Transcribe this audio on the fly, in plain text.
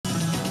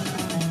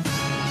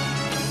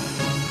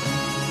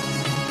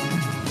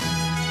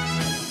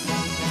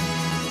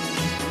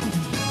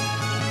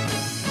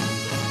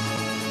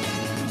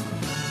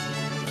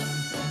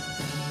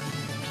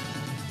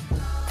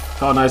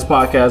Talk Nice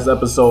Podcast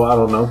episode, I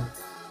don't know.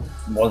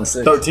 More than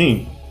 6.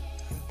 13.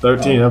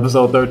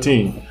 Episode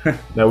 13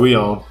 that we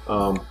on.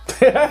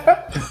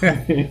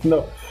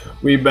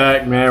 We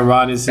back, man.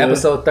 Rodney's here.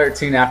 Episode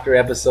 13 after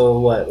episode,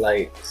 what,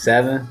 like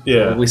 7?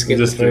 Yeah. We skipped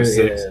just the first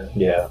 6.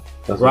 Yeah.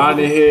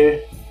 Rodney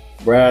here.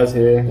 Brad's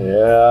here.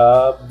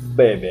 Yeah,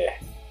 baby.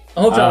 I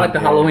hope y'all like the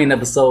Halloween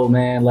episode,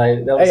 man.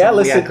 Like, that was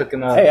something we had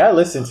cooking up. I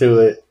listened to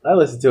it. I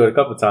listened to it a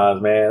couple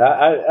times, man.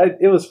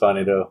 It was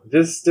funny though.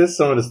 Just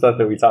some of the stuff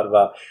that we talked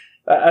about.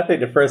 I think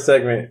the first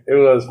segment it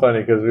was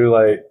funny because we were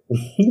like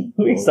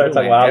we started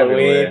talking about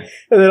Halloween,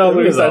 and then also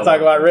we started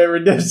talking about Red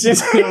Redemption.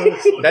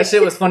 That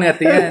shit was funny at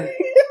the end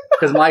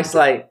because Mike's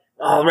like,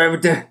 "Oh, Red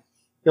Redemption."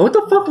 Yo, what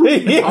the fuck are we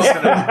talking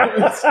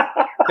about?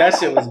 That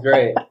shit was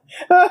great.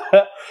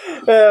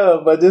 Yeah,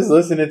 but just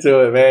listening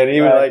to it, man,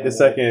 even like the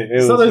second,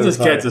 it so was they just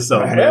funny. catch us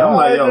up, man. I'm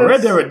like, yo,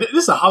 Red Dead,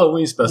 this is a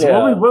Halloween special.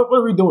 Yeah. What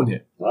are we doing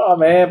here? Oh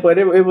man, but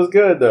it was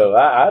good though.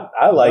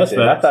 I liked That's it.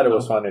 I facts, thought it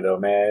was funny though,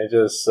 man. It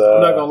just I'm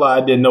not gonna lie,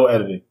 I did no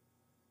editing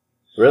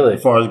really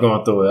as far as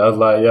going through it. I was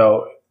like,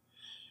 yo,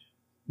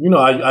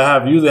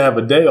 I usually have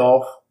a day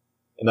off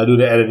and I do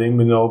the editing.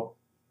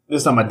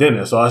 This time I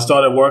didn't, so I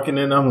started working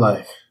and I'm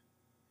like,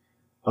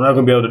 I'm not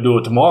gonna be able to do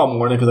it tomorrow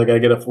morning because I gotta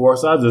get up for work.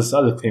 So I just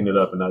cleaned it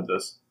up and I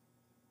just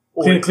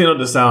clean up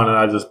the sound and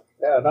I just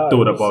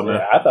threw it up on there.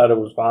 Yeah, I thought it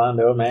was fine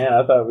though, man.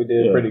 I thought we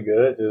did pretty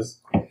good.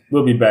 Just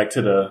we'll be back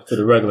to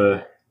the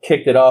regular.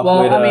 Kicked it off.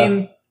 Well,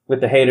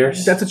 with the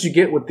haters. That's what you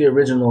get with the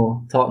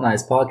original Talk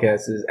Nice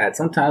podcast. Is at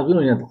sometimes we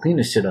don't even have to clean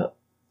this shit up.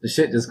 The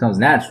shit just comes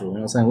natural. You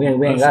know what I'm saying?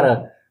 We ain't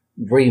gotta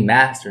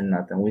remaster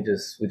nothing. We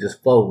just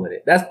flow with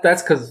it.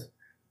 That's because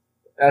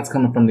that's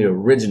coming from the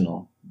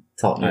original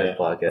Talk Nice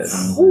podcast.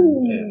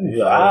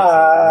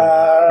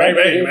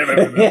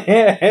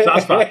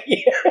 Shots fired.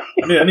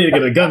 I need to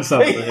get a gun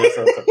something.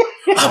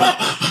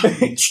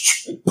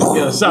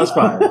 Yeah, shots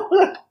fired.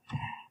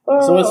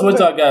 So what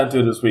y'all got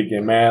into this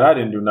weekend, man? I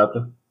didn't do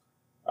nothing.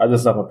 I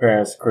just left my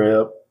parents'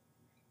 crib.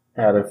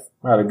 Had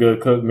a good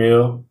cooked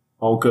meal,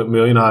 home cooked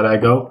meal. You know how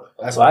that go.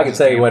 That's why I can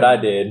tell you what I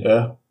did.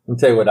 Yeah, I'll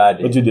tell you what I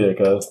did. What you did,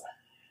 cuz?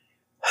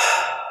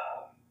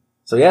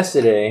 So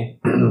yesterday,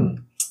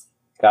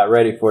 got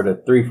ready for the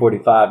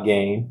 3:45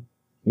 game,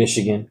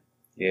 Michigan,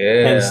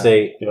 Penn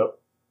State. Yep.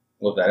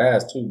 Whoop that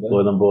ass too, bro.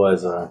 Boy, them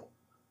boys are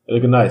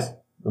looking nice.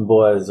 Them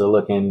boys are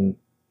looking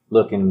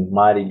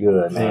mighty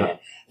good, man.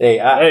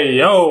 Yeah. Hey,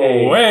 yo, where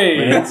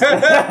we at with this?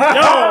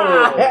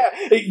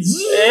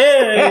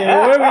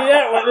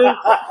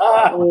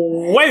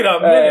 Wait a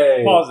minute.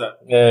 Hey. Pause that.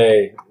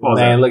 Hey, Pause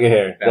man, that. look at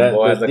here. That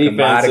boy's the looking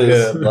mighty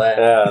good, black.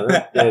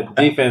 The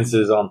defense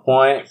is on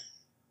point.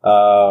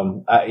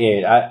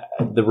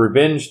 The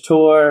revenge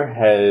tour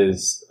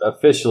has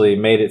officially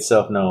made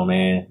itself known,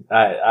 man.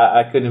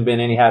 I couldn't have been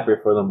any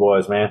happier for them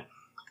boys, man.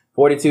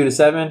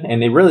 42-7,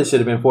 and it really should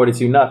have been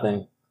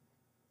 42-0.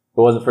 If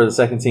it wasn't for the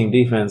second team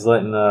defense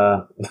letting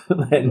them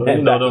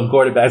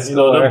quarterback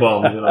score.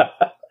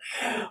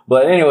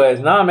 But anyways,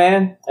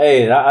 man.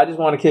 Hey, I just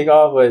want to kick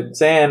off with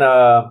saying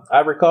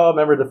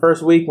remember the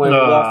first week when we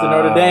lost to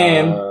Notre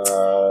Dame.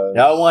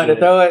 Y'all wanted to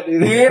throw it.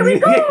 Here we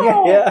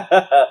go.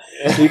 Yeah.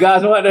 You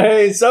guys want to,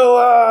 hey, so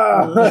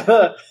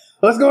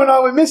what's going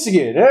on with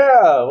Michigan?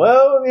 Yeah,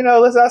 well,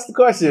 let's ask the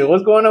question.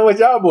 What's going on with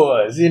y'all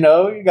boys? You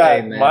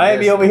got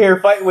Miami over here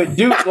fighting with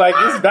Duke like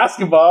this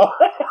basketball.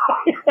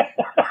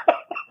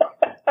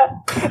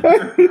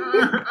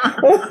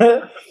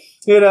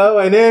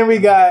 And then we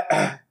got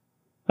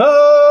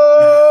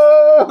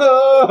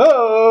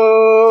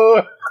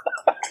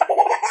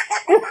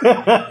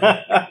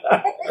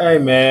Hey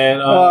man,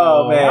 man,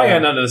 I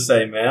got nothing to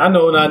say, man. I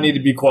know when I need to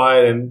be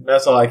quiet, and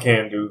that's all I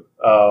can do.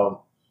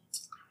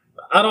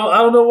 I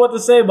don't know what to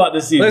say about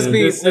this season.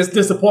 It's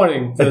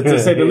disappointing to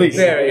say the least.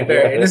 Very,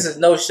 very. And this is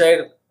no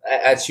shade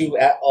at you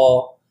at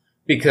all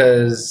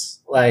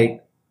because,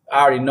 like,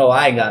 I already know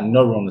I ain't got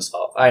no room to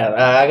talk.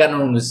 I got no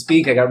room to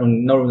speak. I got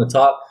no room to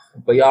talk.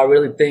 But y'all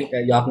really think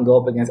that y'all can go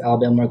up against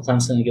Alabama or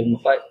Clemson and give them a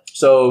fight?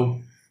 So,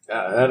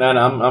 and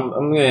I'm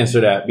going to answer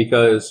that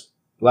because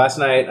last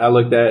night I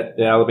looked at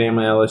the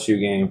Alabama LSU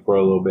game for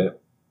a little bit.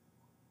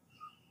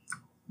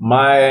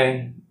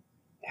 My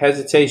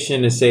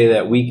hesitation to say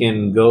that we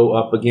can go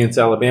up against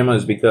Alabama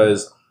is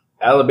because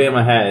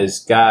Alabama has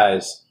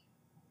guys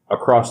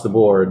across the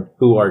board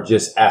who are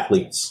just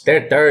athletes.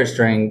 Their third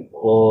string,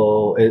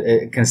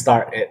 it can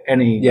start at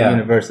any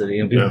university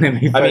and be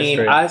first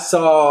string. I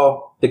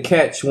saw the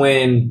catch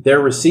when their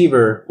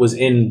receiver was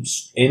in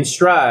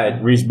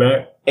stride, reached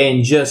back,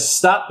 and just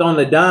stopped on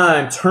the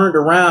dime, turned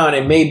around,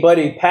 and made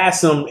Buddy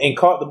pass him and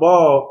caught the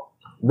ball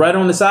right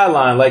on the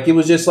sideline. Like it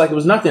was just like it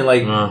was nothing.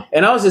 Like,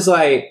 and I was just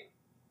like,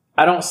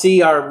 I don't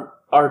see our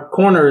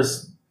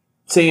corners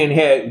saying,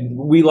 "Hey,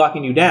 we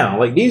locking you down."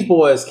 Like these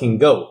boys can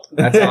go.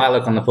 That's how I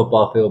look on the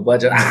football field.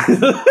 Budget.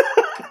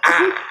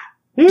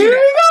 Here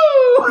we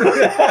go.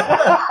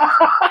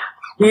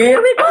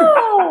 Here we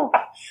go.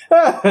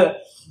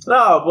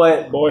 No,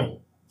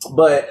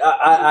 but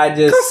I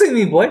just come see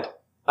me, boy.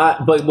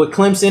 But with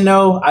Clemson,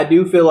 though, I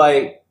do feel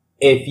like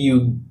if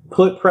you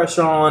put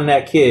pressure on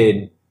that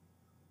kid,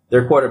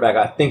 their quarterback,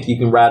 I think you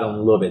can rattle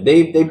them a little bit.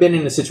 They've been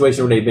in a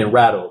situation where they've been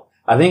rattled.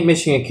 I think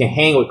Michigan can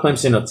hang with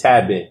Clemson a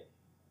tad bit.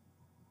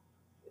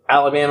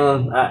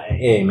 Alabama,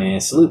 hey man,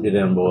 salute to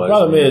them boys. The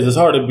problem man. is it's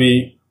hard to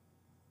beat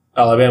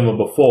Alabama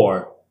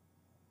before,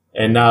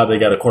 and now they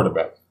got a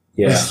quarterback.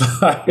 Yeah,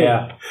 Like,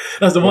 yeah,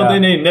 that's the one Yeah.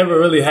 thing they never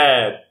really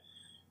had.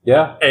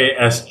 yeah.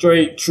 A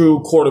straight, true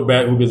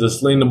quarterback who could just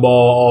sling the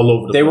ball all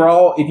over the They place. were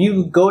all. If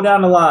you go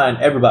down the line,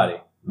 everybody,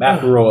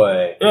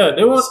 McElroy. Yeah,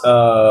 they were.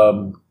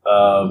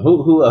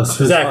 Who else?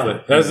 Was Exactly.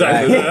 on? That's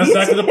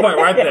exactly the point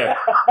right there.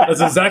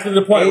 That's exactly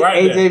the point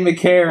right there. AJ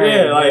McCarron.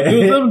 Yeah, like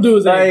dude, them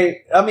dudes.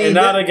 Like, I mean, and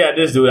now they got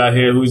this dude out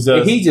here who's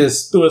just he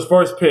just threw his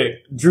first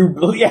pick,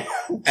 Drew. Yeah,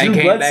 And Drew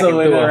came back Bledsoe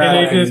and in threw a there.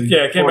 and they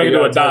just can't make it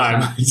do a 40-yard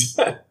dime.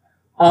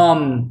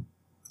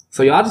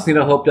 So y'all just need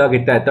to hope y'all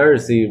get that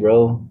third seed,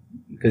 bro.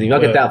 Because if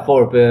y'all get that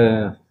fourth,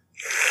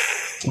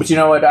 But you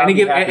know what? I'll any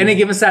be happy.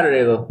 given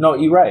Saturday though. No,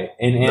 you're right.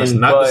 And It's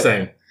not the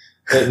same.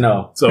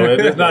 No. So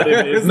it's not.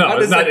 It's not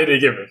the not same. any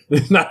given.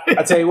 It's not.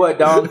 I tell you what,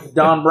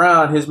 Don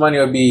Brown, his money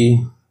will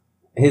be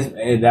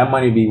that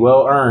money be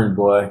well earned,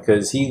 boy,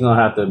 because he's gonna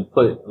have to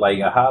put like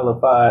a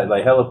hellified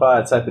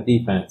type of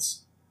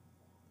defense.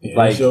 Yeah,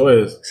 Like- it sure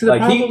is. See, the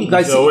Like problem- he,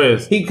 like Sure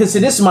is. because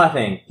this is my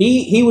thing.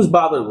 He was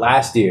bothered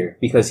last year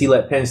because he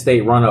let Penn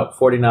State run up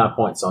 49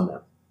 points on them,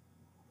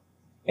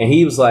 and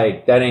he was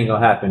like, "That ain't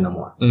gonna happen no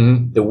more."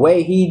 Mm-hmm. The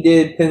way he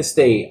did Penn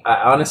State, I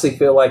honestly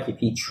feel like if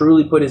he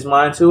truly put his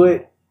mind to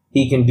it,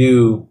 he can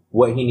do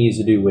what he needs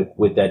to do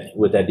with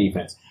that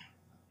defense.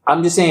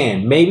 I'm just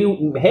saying,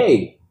 maybe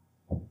hey.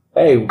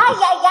 I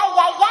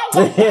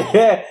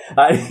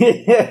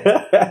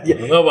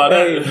don't know about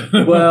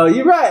that. Well,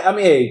 you're right. I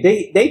mean,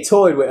 hey, they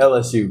toyed with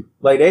LSU.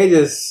 Like they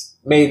just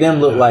made them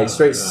look like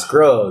straight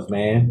scrubs,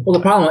 man. Well, the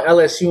problem with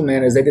LSU,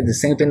 man, is they did the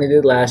same thing they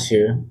did last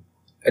year,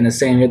 and the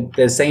same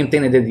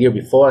thing they did the year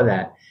before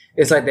that.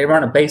 It's like they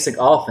run a basic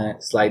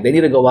offense. Like they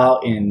need to go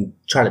out and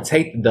try to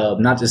take the dub,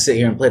 not just sit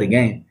here and play the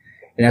game.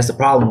 And that's the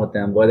problem with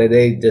them, boy.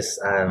 They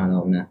just, I don't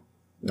know, man.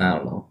 I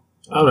don't know.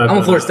 I'm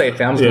a Florida State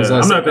fan. I'm just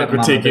gonna I'm sit not going back to and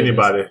mind critique my business.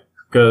 anybody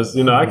because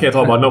I can't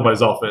talk about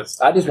nobody's offense.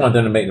 I just want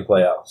them to make the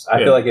playoffs. I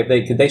Yeah. feel like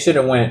if they should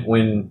have went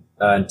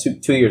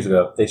 2 years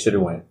ago. They should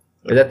have went.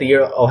 Is that the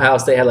year Ohio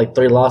State had like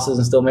 3 losses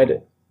and still made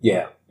it?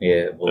 Yeah.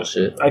 Yeah,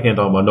 bullshit. I can't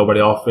talk about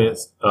nobody's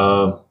offense.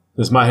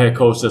 Since my head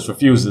coach just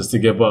refuses to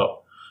give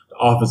up the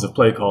offensive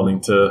play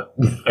calling to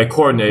a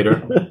coordinator,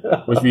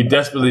 which we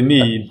desperately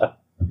need.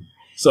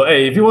 So,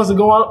 hey, if he wants to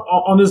go out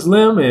on this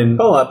limb and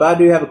Hold up, I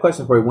do have a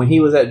question for you. When he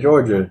was at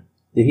Georgia,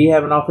 did he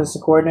have an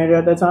offensive coordinator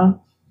at that time?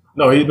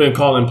 no, he's been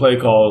calling play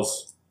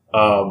calls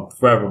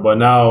forever, but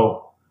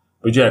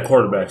you had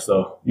quarterbacks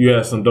though. You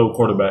had some dope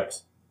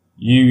quarterbacks.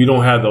 You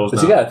don't have those. But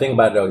now. you got to think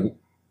about it though.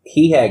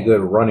 He had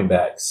good running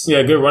backs.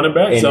 Yeah, good running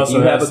backs. And He if also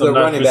you had have a some good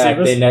nice running back,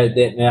 receivers.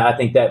 then I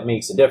think that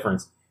makes a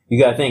difference.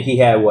 You got to think he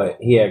had what?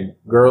 He had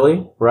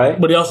Gurley, right?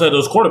 But he also had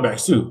those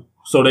quarterbacks too.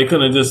 So they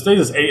couldn't just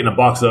ate in a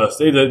box of us.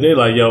 They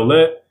like, yo,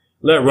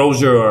 let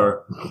Rozier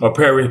or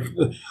Perry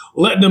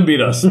let them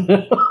beat us.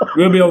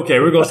 We'll be okay.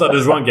 We're gonna start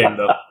this run game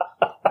though.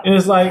 And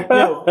it's like,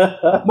 yo,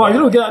 Mark, you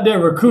don't get out there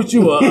and recruit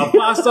you a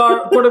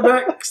 5-star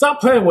quarterback.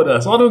 Stop playing with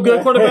us. All the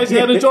good quarterbacks you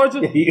had in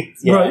Georgia, bro.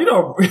 You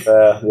know,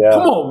 yeah.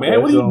 come on,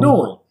 man. What are you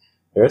doing?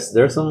 There's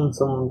some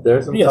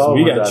Yes, tall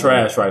we ones got out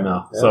trash right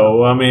now. Yeah.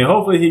 So I mean,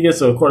 hopefully he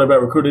gets a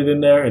quarterback recruited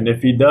in there, and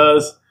if he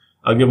does,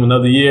 I'll give him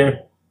another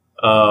year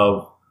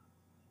of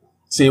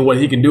seeing what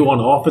he can do on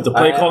the offensive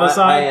play calling I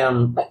side.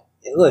 am.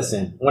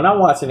 Listen, when I'm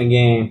watching a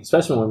game,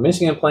 especially when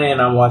Michigan playing,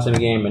 I'm watching a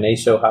game and they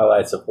show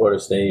highlights of Florida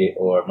State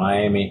or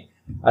Miami.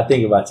 I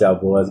think about y'all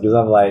boys because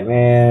I'm like,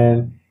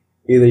 man,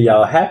 either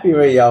y'all happy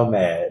or y'all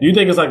mad. Do you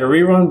think it's like a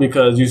rerun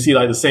because you see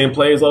like the same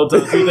plays all the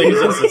time? Do you think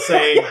it's just the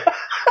same?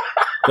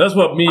 That's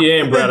what me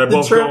and Brad are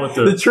both going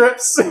through. The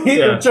trips,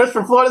 Yeah. the trips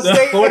for Florida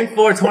State.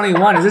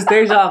 44-21. Is this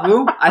deja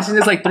vu? I've seen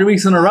this like 3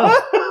 weeks in a row.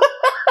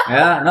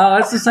 Yeah, no,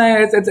 it's the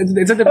same. It's a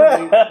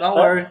different league. Don't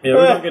worry. Yeah,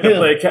 we're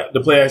gonna get the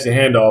play action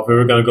handoff, and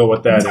we're gonna go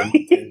with that and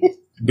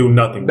do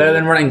nothing. Better with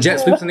than it. running jet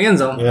sweeps in the end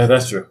zone. Yeah,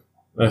 that's true.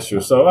 That's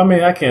true. So I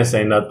mean, I can't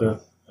say nothing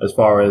as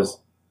far as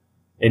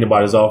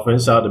anybody's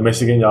offense. Shout out to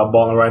Michigan, y'all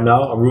balling right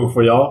now. I'm rooting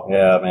for y'all.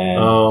 Yeah, man.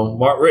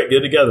 Mark Rick, get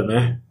it together,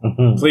 man.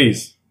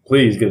 Please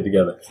get it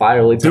together.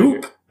 Fire Lee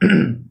Duke,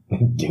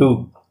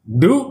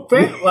 Duke.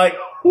 man. Like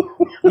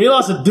we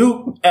lost to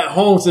Duke at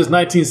home since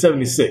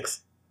 1976.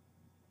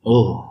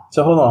 Ooh.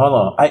 So hold on. Hold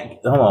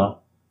on.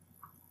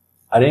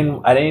 I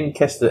didn't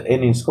catch the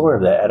ending score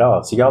of that at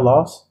all. So y'all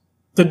lost?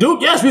 To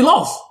Duke, yes, we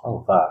lost.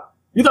 Oh, fuck.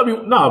 You thought we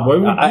boy.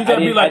 You gotta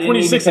be like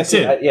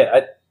 26-10.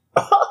 Yeah.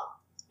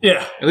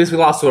 Yeah. At least we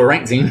lost to a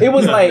ranked team. It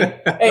was like,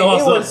 hey, it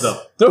lost was.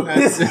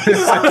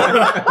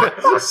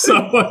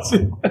 So much.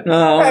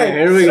 Oh, Hey,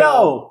 here we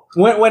go.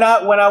 so when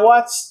I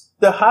watched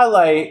the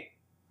highlight,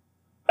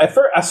 at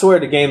first I swear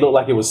the game looked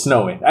like it was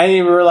snowing. I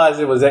didn't even realize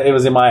it was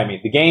in Miami.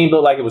 The game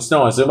looked like it was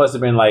snowing, so it must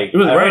have been like It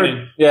was I heard-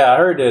 raining. Yeah, I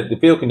heard that the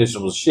field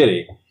condition was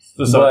shitty.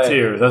 Just our But-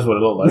 tears. That's what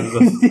it looked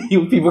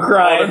like. People All the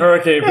crying.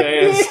 Hurricane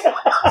fans.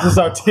 Just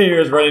our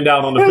tears running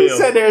down on the He field.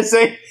 sat there and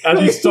say, As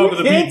he's talking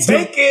to "Can't beat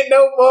take it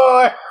no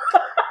more."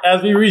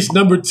 as we reached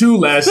number 2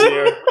 last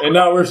year, and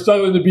now we're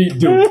struggling to beat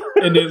Duke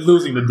and then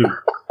losing to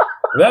Duke.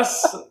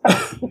 That's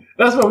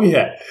what we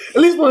had.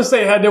 At least want to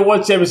say had their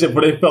one championship,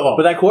 but they fell off.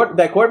 But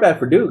that quarterback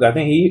for Duke, I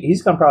think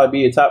he's gonna probably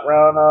be a top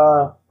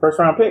round first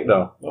round pick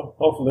though. Well,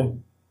 hopefully,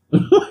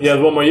 he has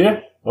one more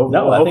year. Hopefully,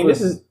 No, I think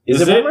this is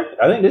it one more?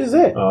 I think this is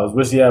it. I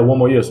wish he had one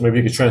more year, so maybe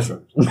he could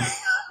transfer.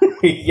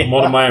 Yeah. I'm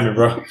on to Miami,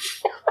 bro.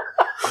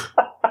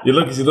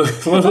 Look what you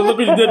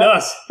did to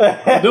us.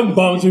 Them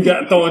bums you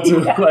got thrown to.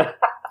 Like,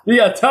 you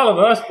got talent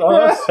us.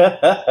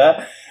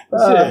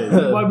 Shit,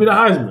 you might be the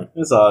Heisman.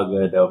 It's all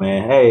good though,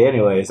 man. Hey,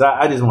 anyways,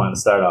 I just wanted to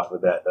start off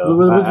with that though.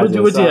 What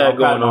you had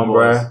going on,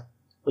 bro?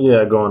 What you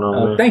had going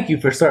on, man? Thank you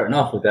for starting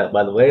off with that,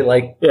 by the way.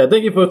 Like, yeah,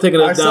 thank you for taking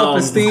us our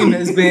down. self-esteem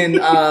has been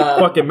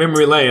fucking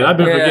memory lane. I've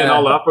been forgetting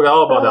I forgot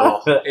all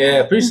about that. Yeah,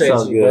 appreciate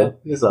it's all you. good.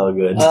 It's all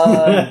good.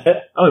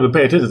 I don't even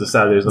pay attention to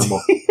Saturdays no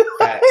more.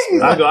 Facts,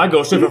 bro. I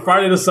go straight from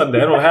Friday to Sunday.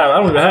 I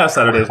don't even have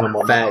Saturdays no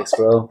more. Facts,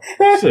 bro.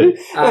 Shit.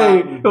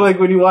 Hey, like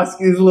when you watch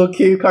this little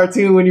kid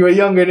cartoon when you were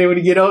younger, and then when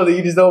you get older,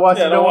 you just don't watch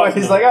it no more.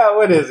 It's like,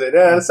 what is it?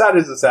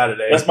 Saturday's a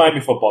Saturday. That's Miami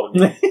football to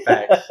me.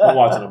 Facts. I'm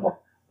watching them.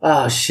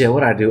 Oh shit,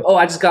 what'd I do? Oh,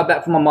 I just got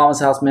back from my mama's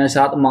house, man.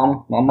 Shout out to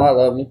mama. Mama, I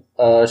love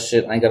you.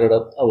 Shit, I ain't got it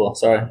up. Oh well,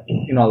 sorry.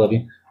 You know I love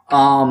you.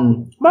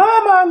 Mama,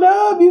 I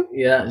love you.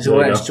 Yeah, she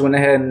went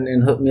ahead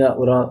and hooked me up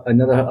with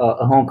another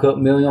home cooked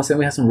meal. You know what I'm saying?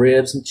 We had some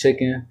ribs, some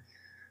chicken,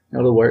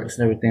 the works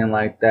and everything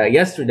like that.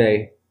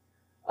 Yesterday,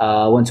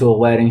 I went to a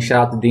wedding.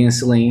 Shout out to Dee and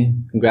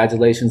Celine.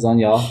 Congratulations on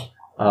y'all.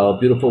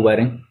 Beautiful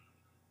wedding.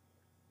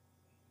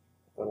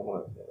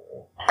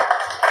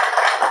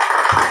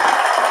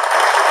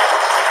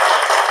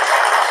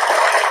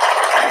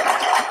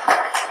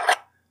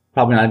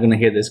 Probably not going to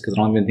hear this because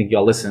I don't even think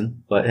y'all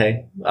listen. But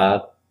hey,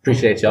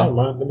 appreciate y'all.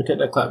 Let me take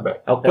that clap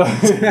back. Okay.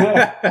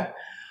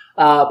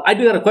 I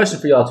do got a question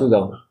for y'all too,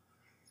 though.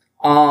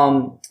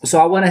 So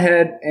I went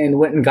ahead and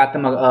went and got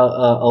them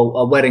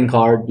a wedding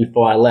card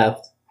before I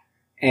left,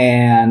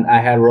 and I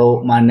had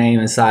wrote my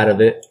name inside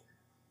of it.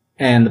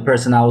 And the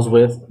person I was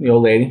with, the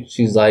old lady,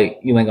 she's like,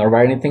 "You ain't gonna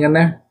write anything in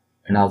there?"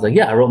 And I was like,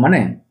 "Yeah, I wrote my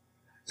name."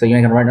 So you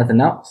ain't gonna write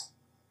nothing else?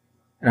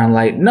 And I'm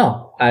like,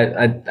 "No,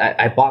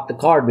 I bought the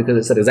card because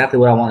it said exactly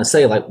what I want to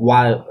say. Like,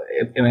 why?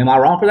 Am I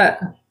wrong for that?"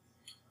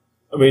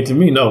 I mean, to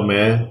me, no,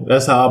 man.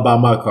 That's how I buy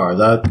my cards.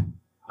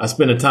 I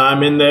spend the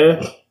time in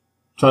there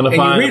trying to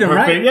find the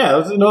perfect. Right?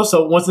 Yeah,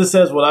 so once it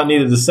says what I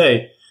needed to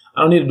say,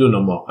 I don't need to do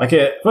no more. I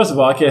can't. First of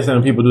all, I can't stand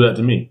when people do that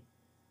to me.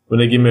 When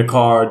they give me a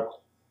card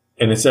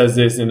and it says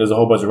this and there's a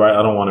whole bunch of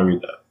I don't want to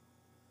read that.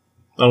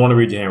 I don't want to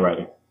read your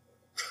handwriting.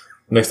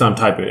 Next time,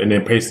 type it and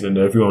then paste it in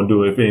there if you want to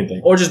do it, if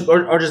anything. Or just make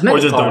or just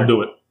don't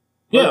do it.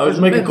 Yeah, or just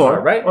make a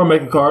card, right? Or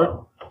make a card.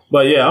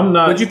 But yeah, I'm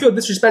not. Would you feel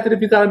disrespected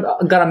if you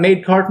got a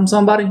made card from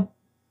somebody?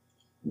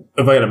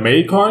 If I got a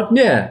made card?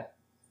 Yeah.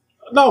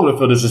 No, I wouldn't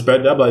feel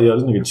disrespected. I'd be like, yo,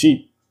 this nigga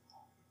cheap.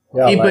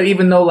 But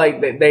even though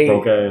like they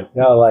okay.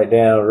 Y'all like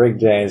damn Rick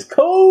James,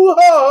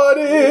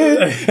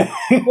 cold-hearted.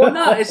 Well,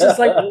 no, it's just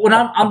like when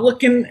I'm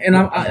looking and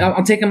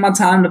I'm taking my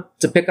time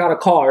to pick out a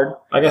card.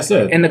 Like I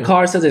said, and the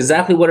card says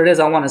exactly what it is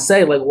I want to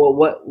say. Like, well,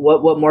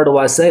 what more do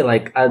I say?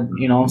 Like,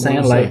 you know what I'm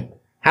saying? Like,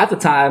 half the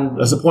time,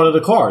 that's the point of the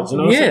cards. You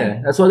know? What I'm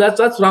saying? that's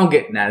what I'm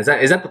getting at. Is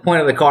that the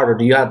point of the card, or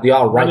do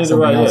y'all write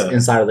something else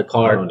inside of the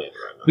card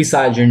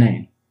besides your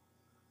name?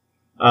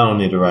 I don't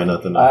need to write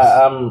nothing else.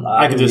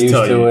 I can just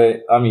tell you.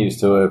 It. I'm used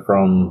to it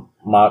from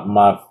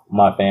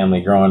my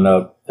family growing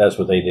up. That's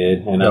what they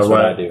did, and that's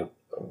what I do.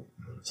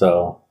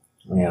 So,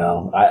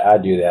 I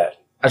do that.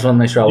 I just want to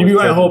make sure you be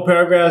writing whole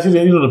paragraphs. You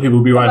know the people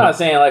who be writing. I'm not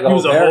saying like a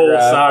whole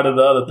paragraph. Whole side of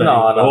the other thing.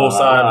 No, the whole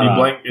side be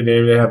blank, and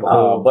then they have a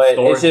whole but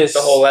story. It's just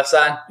the whole left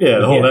side. Yeah,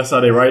 the whole left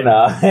side they write. No,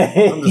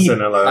 I'm just sitting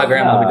there like my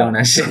grandma be doing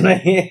that shit.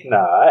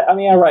 I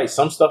mean, I write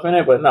some stuff in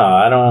it, but no,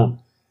 I don't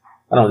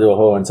do a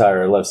whole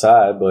entire left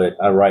side, but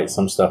I write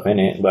some stuff in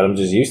it. But I'm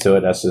just used to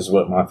it. That's just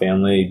what my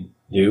family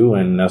do,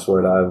 and that's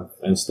what I've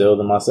instilled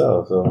in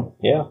myself. So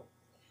yeah,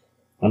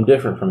 I'm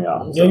different from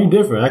y'all. Yeah, you're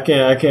different. I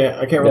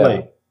can't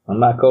relate. I'm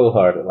not cold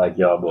hearted like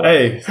y'all boys.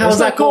 Hey, how's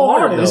that cold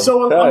hearted?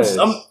 So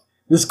I'm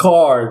this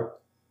card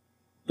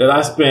that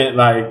I spent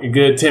like a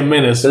good 10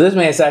 minutes. So this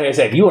man sat here and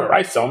said, "You want to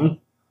write something?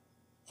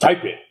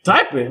 Type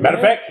it. Matter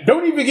of fact,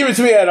 don't even give it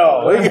to me at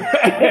all."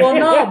 Well,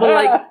 no, but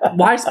like,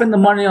 why spend the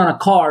money on a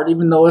card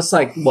even though it's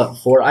like what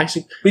for?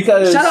 Actually,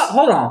 because shut up.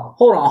 Hold on.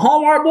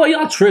 Hallmark boy,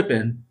 y'all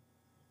tripping.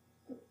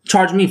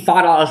 Charge me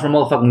 $5 for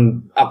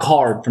motherfucking a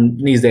card from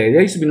these days.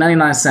 They used to be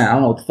 99 cents. I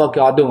don't know what the fuck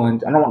y'all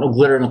doing. I don't want no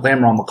glitter and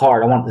glamour on my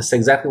card. I want it to say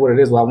exactly what it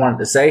is, what I want it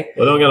to say.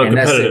 Well, they don't got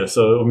no competitor,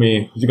 so I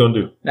mean, what you gonna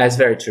do? That's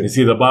very true. It's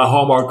either buy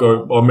Hallmark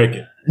or make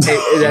it.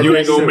 You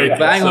ain't gonna make it.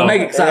 But I ain't gonna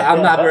make it because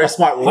I'm not very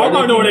smart with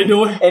Hallmark know what they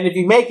doing. And if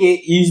you make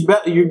it,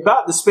 you're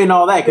about to spend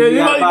all that. Yeah, you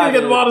gotta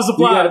get all the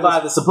supplies. You gotta buy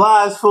the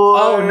supplies for.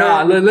 Oh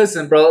no!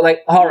 Listen, bro.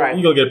 Like, all right,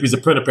 you gonna get a piece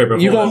of printer paper.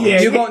 You ain't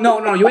even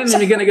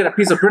gonna get a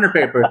piece of printer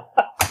paper.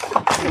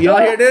 Y'all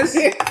hear this?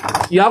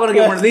 Y'all gonna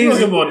get one of these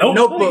You gonna get a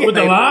notebook with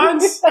the paper.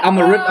 lines? I'm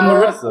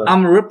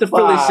gonna rip the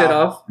Philly Wow. shit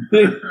off.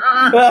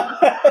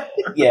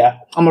 Yeah.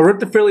 I'm gonna rip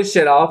the Philly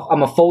shit off. I'm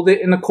gonna fold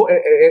it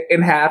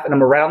in half, and I'm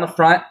gonna write on the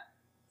front.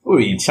 What are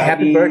you, Chinese,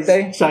 Happy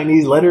birthday.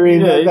 Chinese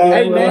lettering. Yeah, like that?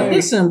 Hey man,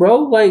 listen, bro.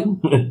 Like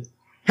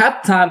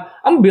half the time,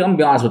 I'm gonna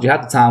be honest with you.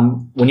 Half the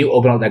time, when you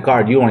open up that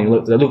card, you don't even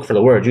look for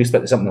the words. You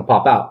expect something to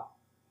pop out.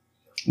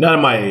 Not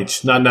at my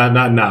age. Not now.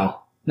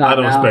 Not I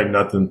don't now. expect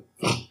nothing.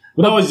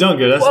 When I was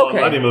younger, that's all.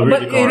 I didn't even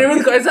read the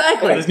card.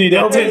 Exactly. I just need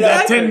that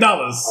 $10.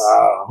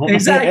 Wow.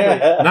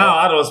 Exactly. Now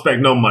I don't expect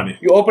no money.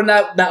 You open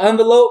that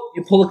envelope,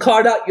 you pull the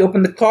card out, you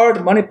open the card,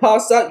 the money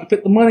pops out, you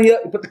pick the money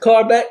up, you put the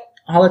card back.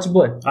 Holla at your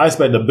boy. I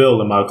expect a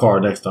bill in my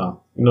card next time.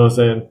 You know what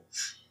I'm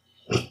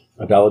saying?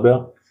 $1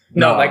 bill?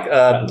 No, like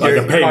Like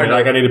your a payment. card-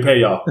 Like I need to pay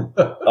y'all.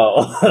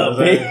 Oh.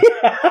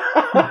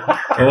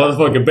 A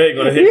motherfucking bank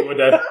gonna hit me with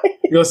that.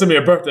 You gonna send me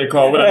a birthday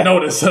card with a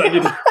notice. So I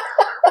need to,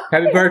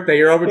 Happy birthday,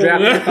 you're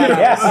overdrafted.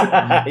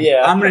 Yeah.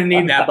 Yeah. I'm gonna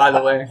need that, by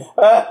the way.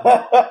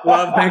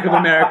 Love Bank of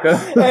America.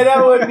 Hey,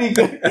 that would be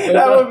good.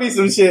 That would be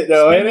some shit,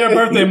 though. spend your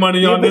birthday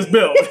money on this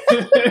bill.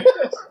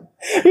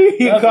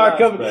 your That's car what I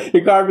company,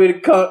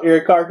 expect.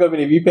 your car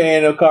company. If you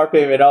paying a car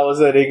payment, all of a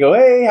sudden they go,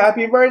 "Hey,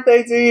 happy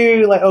birthday to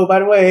you!" Like, oh, by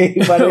the way,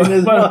 by the end of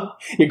this month,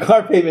 your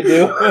car payment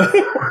due.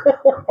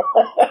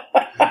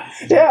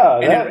 Yeah,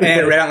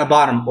 And right on the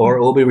bottom, or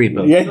it will be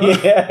repo.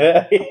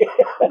 yeah.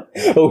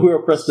 Oh,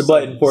 we'll press the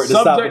button for it to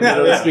stop in the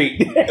middle of the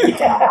street.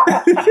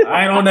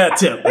 I ain't on that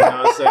tip. You know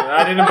what I'm saying?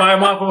 I didn't buy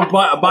them off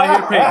of buy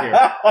here, pay here.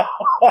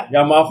 Got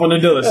them off on the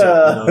dealership. You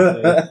know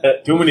what I'm saying?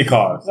 Too many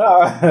cars.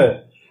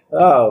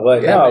 Oh,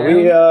 but Yeah, no, man.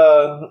 we,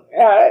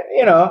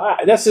 you know,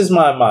 that's just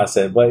my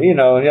mindset. But you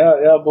know,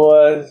 y'all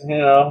boys, you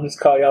know, just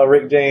call y'all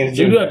Rick James.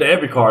 You do Jr. that to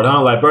every card,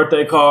 huh? Like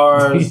birthday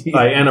cards,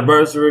 like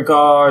anniversary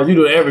cards. You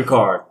do it to every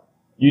card.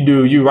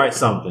 You write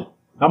something.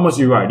 How much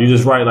you write? You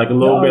just write like a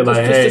little No, bit, just,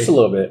 like, just, hey, just a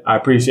little bit. I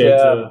appreciate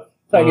Yeah. you.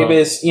 Like if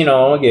it's, you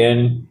know,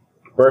 again,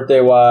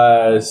 birthday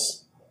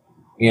wise,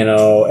 you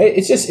know,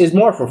 it's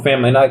more for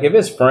family. Like if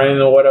it's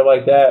friends or whatever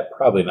like that,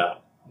 probably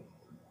not.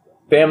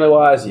 Family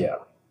wise, yeah.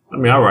 I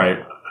mean, all right.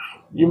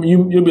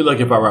 You'll be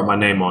lucky if I write my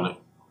name on it.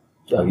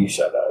 Oh, you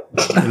shut up.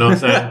 You know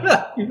what I'm saying?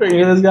 You freaking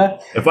hear this guy?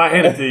 If I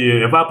hand it to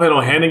you, if I plan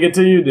on handing it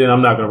to you, then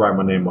I'm not gonna write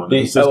my name on it.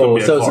 It's just gonna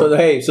be a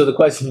card. So the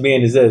question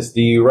being is this: do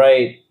you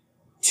write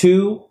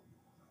to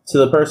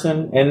the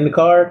person in the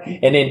card,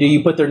 and then do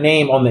you put their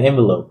name on the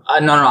envelope?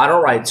 No, I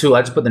don't write two.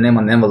 I just put the name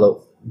on the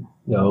envelope,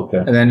 Oh, okay.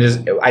 and then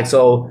just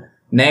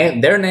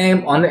their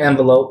name on the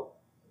envelope,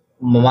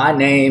 my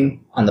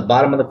name on the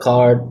bottom of the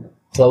card.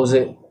 Close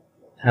it.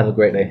 Have a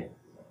great day.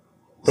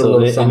 Put a So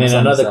little and something, then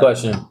something another aside.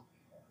 question: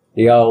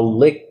 do y'all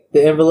lick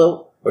the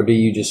envelope, or do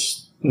you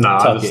just Nah,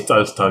 I tuck just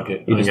tuck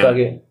it. you just Again. tuck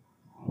it?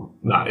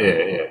 Nah,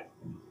 yeah.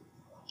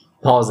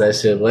 Pause that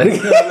shit, but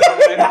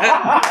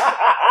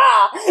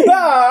No,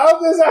 I'm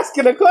just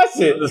asking a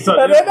question. Just No,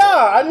 tuck it.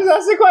 I just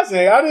asked a question.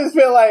 I just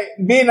feel like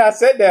being I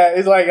said that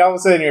is like I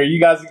was sitting here. You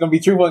guys are gonna be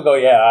truthful and go,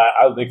 yeah,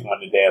 I lick on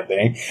the damn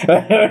thing.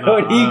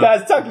 Or do you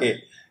guys tuck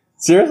it?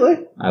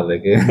 Seriously? I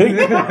lick it.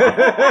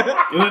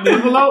 You want the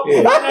envelope? Yeah.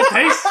 You want that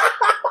taste?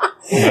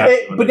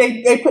 But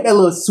they put that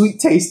little sweet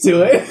taste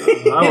to it.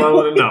 I don't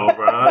want to know,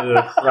 bro.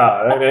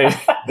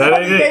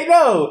 That ain't They it.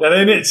 know. That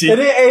ain't it, Chief. And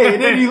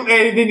then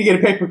you get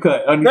a paper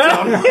cut on your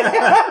tongue.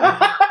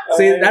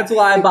 See, that's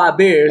why I buy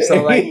beer.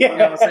 So, like, you know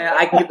what I'm saying?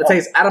 I can get the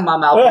taste out of my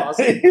mouth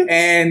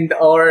and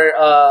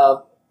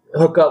or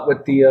hook up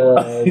with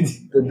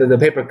the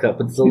paper cup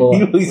with the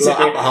little,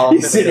 alcohol.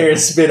 You sit there and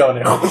spit on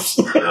it.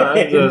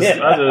 I just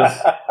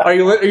Are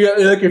you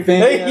lick your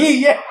finger?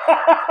 Yeah.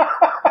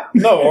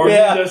 no, or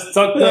Yeah. you just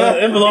tuck the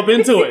envelope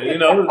into it. You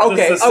know, it's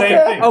Okay, just the same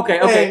thing. okay.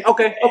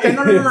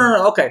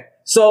 No. Okay.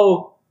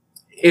 So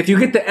if you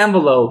get the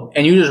envelope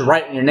and you just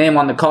write your name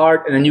on the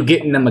card and then you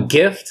getting them a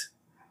gift,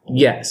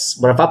 yes.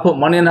 But if I put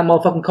money in that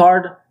motherfucking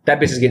card, that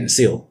bitch is getting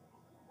sealed.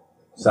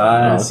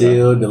 Sign, Okay.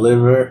 seal,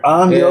 deliver.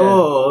 I'm Yeah.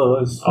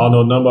 yours. I don't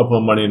know nothing about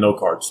putting money in no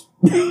cards.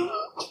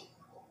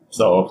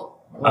 So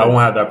I won't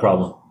have that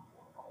problem.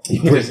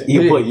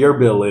 You put your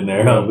bill in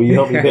there, huh? Will you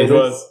help me pay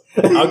this?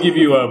 I'll give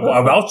you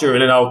a voucher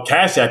and then I'll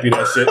cash app you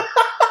that shit.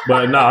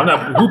 But no, I'm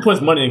not. Who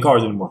puts money in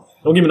cards anymore?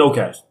 Don't give me no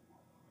cash.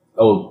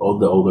 Oh,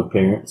 the older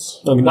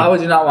parents. Don't give me Why no,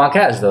 would you not want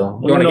cash though?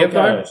 don't You want give a me gift no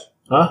card? cash.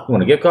 Huh? You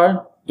want a gift card?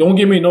 Don't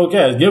give me no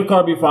cash. Gift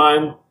card be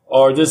fine,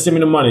 or just send me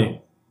the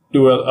money.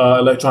 Do it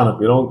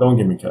electronically. Don't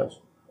give me cash.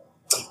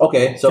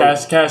 Okay, so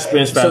Cash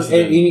spends so faster.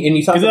 and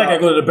you talk Because then I about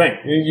gotta go to the bank.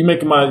 You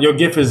making your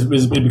gift is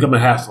becoming a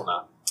hassle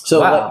now. so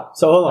Wow.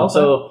 so hold on. Okay.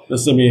 So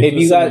Just send me. if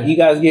just send me- you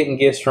guys getting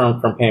gifts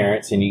from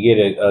parents and you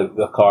get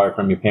a card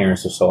from your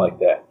parents or so like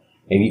that,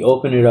 if you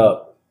open it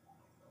up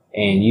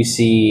and you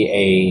see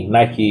a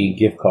Nike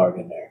gift card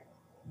in there,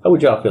 how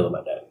would y'all feel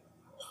about that?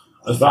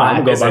 That's fine.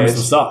 I'm gonna go buy me This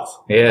some age. socks.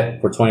 Yeah,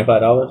 For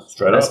 $25,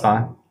 Straight that's up.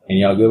 fine. and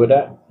y'all good with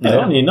that? I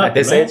don't need nothing, At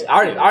this man. age,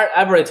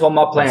 I've already told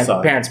my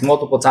Sorry. parents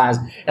multiple times,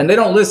 and they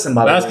don't listen.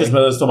 By the Last way,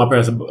 Christmas, I told my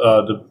parents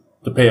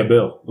to pay a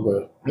bill.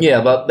 Okay.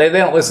 Yeah, but they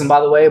don't listen, by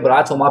the way. But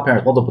I told my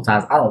parents multiple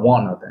times, I don't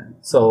want nothing.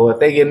 So if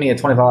they give me a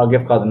 $25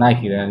 gift card to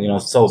Nike, then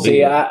so be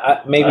See,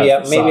 it. maybe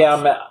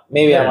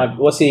I'm.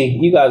 Well, see,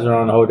 you guys are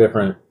on a whole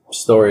different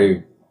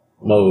story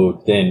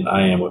mode than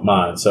I am with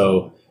mine.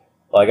 So,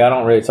 like, I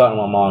don't really talk to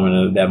my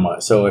mom that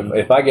much. So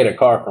if I get a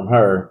card from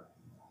her,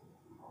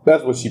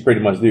 that's what she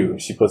pretty much do.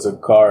 She puts a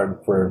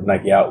card for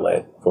Nike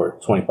Outlet for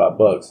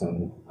 $25,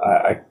 and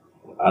I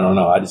don't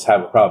know. I just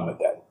have a problem with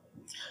that.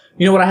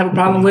 You know what I have a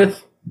problem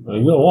with?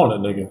 You don't want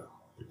it, nigga.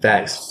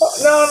 Facts.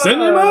 Send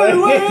me my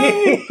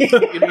way.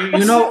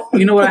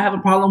 You know what I have a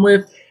problem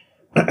with?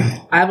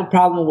 I have a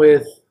problem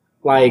with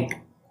like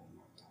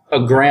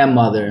a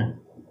grandmother.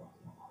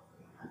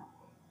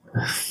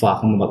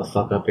 Fuck, I'm about to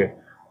fuck up here.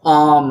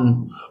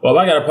 Well,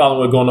 I got a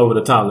problem with going over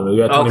the time limit. We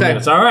got 20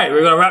 minutes. All right,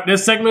 we're gonna wrap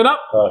this segment up.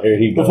 Oh, here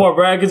he goes. Before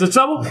Brad gets in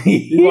trouble. Here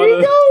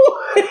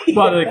he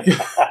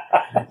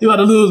You about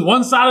to lose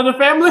one side of the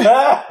family?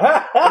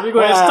 We're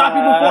going to stop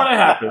you before that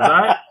happens, all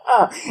right?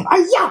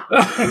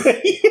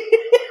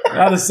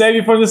 I had to save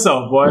you from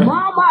yourself, boy.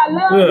 Mama, I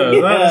love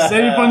you. I had to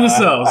save you from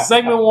yourself.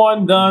 Segment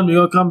 1 done. We're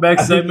going to come back.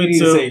 Segment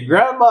 2. Say,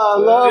 Grandma, I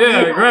love you.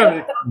 Yeah,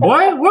 Grandma.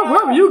 Boy,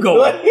 where were you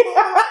going?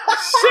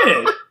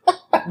 Shit.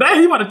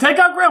 Dang, you about to take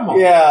out Grandma.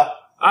 Yeah.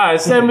 All right,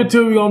 segment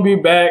 2, we're going to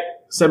be back.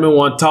 Segment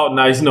 1, Talk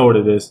Nice. You know what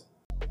it is.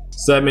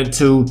 Segment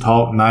 2,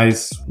 Talk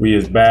Nice. We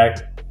is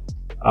back.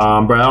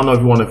 Brad, I don't know if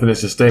you want to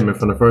finish your statement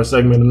from the first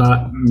segment or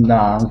not.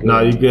 Nah, I'm good.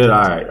 No, you good?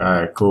 All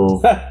right, cool.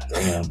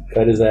 Damn,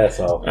 cut his ass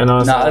off. And No,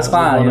 it's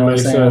fine. You know what I'm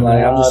saying?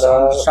 Like, I'm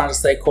just trying to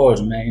stay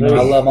cordial, man. You know,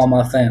 I love all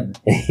my family.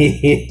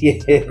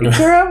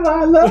 Grandma,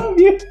 I love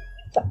you.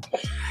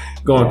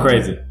 Going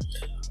crazy.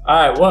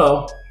 All right,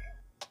 well,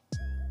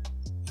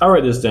 I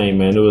read this thing,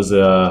 man. It was,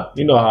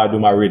 you know how I do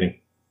my reading.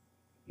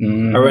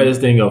 Mm-hmm. I read this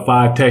thing of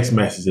 5 text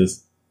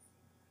messages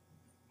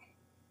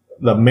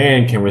the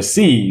man can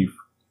receive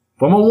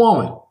from a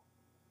woman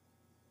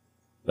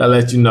that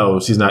lets you know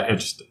she's not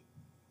interested.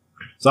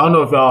 So I don't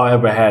know if y'all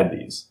ever had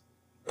these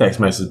text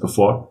messages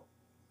before.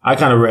 I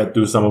kind of read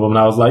through some of them and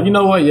I was like, you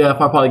know what? Yeah, if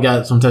I probably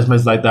got some text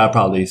messages like that, I'd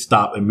probably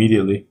stop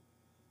immediately.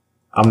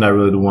 I'm not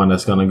really the one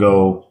that's going to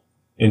go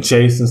and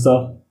chase and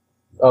stuff.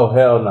 Oh,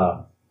 hell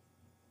no.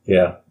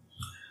 Yeah.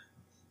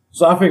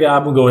 So I figured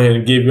I'm going to go ahead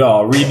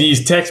and read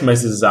these text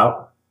messages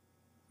out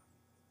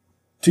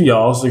to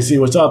y'all so you see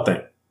what y'all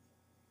think.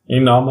 You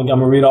know, I'm going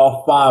to read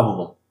all 5 of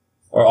them.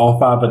 Or all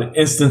 5 of the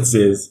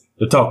instances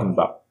they're talking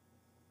about.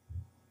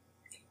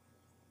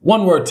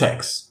 1-word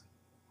text.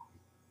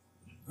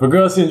 If a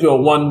girl sends you a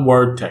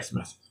 1-word text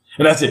message,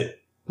 and that's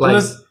it.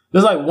 Like, so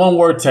there's like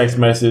 1-word text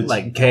message.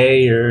 like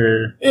K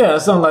or... Yeah,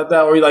 something like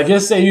that. Where you like,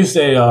 just say you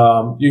say,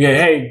 you get,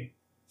 hey,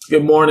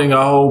 good morning,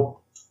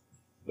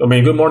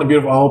 good morning,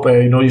 beautiful. I hope,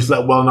 you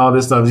slept well and all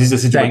this stuff. You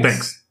just hit you with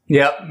thanks.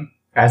 Yep.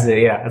 That's it.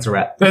 Yeah, that's a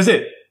wrap. That's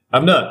it.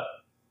 I'm done.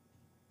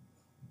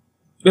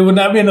 There would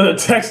not be another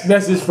text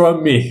message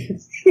from me.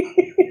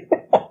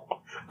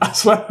 I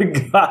swear to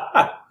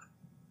God.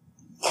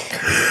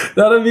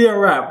 That'll be a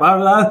wrap.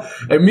 I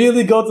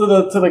immediately go to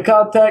the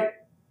contact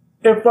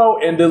info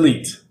and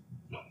delete.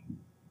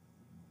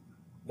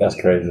 That's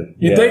crazy.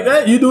 You think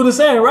that? You do the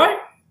same, right?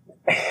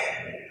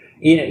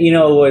 You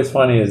know what's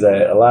funny is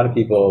that a lot of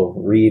people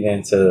read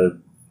into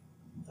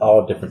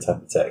all different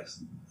types of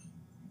text.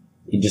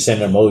 You just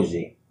send an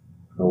emoji.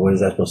 Well, what is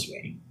that supposed to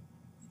mean?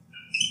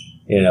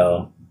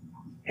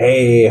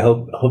 Hey,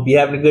 hope you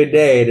having a good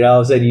day. And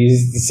all of a sudden you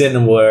send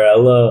them a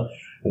little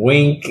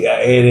wink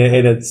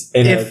and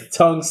a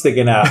tongue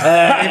sticking out.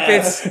 If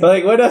it's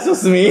like, what that's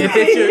supposed to mean? If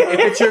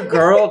it's your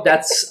girl,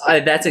 that's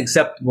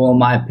acceptable in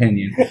my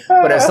opinion.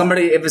 But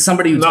if it's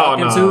somebody you're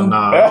talking to,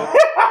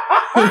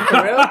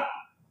 for real?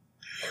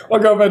 My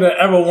girlfriend that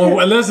ever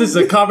want, unless it's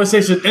a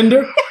conversation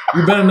ender,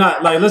 you better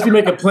not. Like, let's be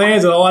making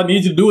plans and all I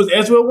need you to do is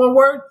answer with 1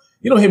 word.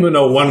 You don't hit me with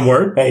no 1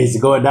 word. Hey, is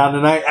it going down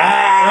tonight?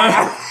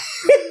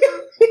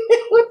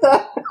 What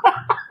the?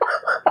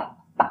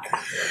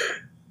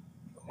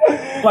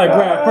 Like,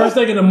 Brad, first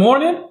thing in the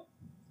morning?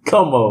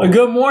 Come on. A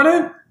good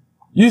morning?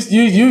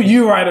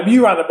 You write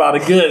about a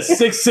good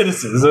 6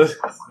 sentences.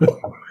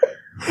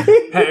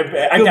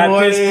 Hey, I got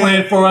this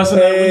planned for us,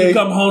 and when you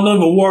come home, don't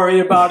even worry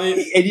about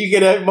it. And you get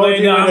that emoji.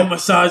 Lay down, I'm gonna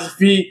massage your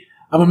feet.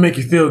 I'm gonna make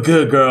you feel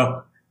good,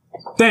 girl.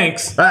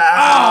 Thanks.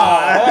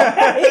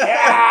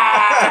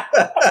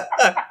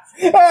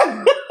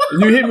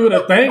 You hit me with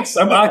a thanks?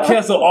 I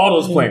cancel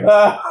all those plans.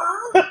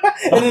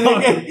 And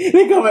then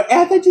they go,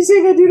 I thought you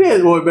said I do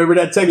this. Well, remember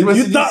that text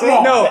message you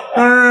said? No.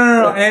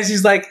 And then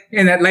she's like,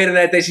 later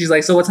that day, she's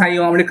like, so what time you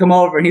want me to come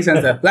over? And he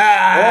sends a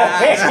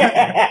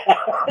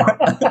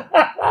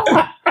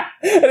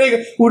And they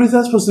go, what is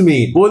that supposed to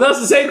mean? Well, that's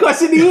the same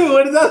question to you.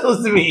 What is that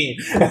supposed to mean?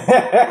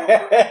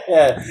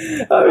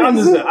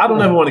 I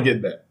don't ever want to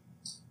get that.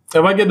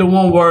 If I get the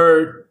 1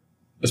 word,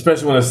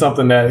 especially when it's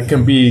something that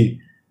can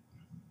be,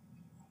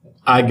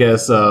 I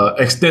guess,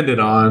 extended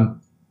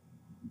on,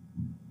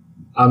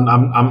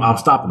 I'm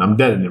stopping. I'm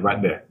dead in it right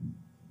there.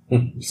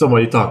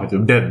 Somebody you're talking to,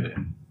 I'm dead in it.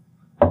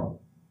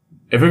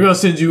 If a girl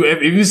sends you,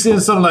 if you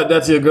send something like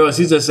that to your girl and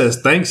she just says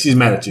thanks, she's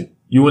mad at you.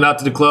 You went out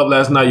to the club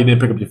last night, you didn't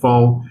pick up your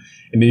phone,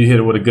 and then you hit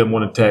her with a good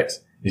morning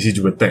text and she hit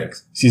you with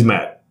thanks. She's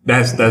mad.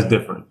 That's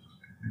different.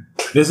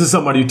 This is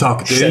somebody you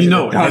talking to. And you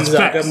know, that's Thumbs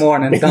up, facts. good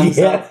morning, thumbs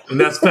up. And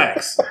that's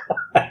facts.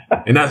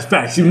 And that's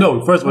facts. You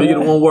know, first of all, you get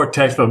a one word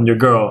text from your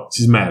girl,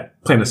 she's mad.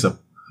 Plain and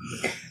simple.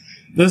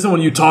 This is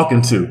someone you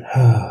talking to.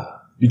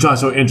 You trying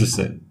to show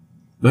interested.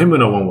 Don't even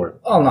know one word.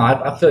 Oh no,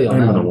 I feel you on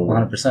that Don't even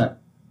know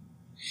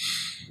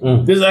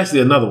 100%. This is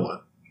actually another one.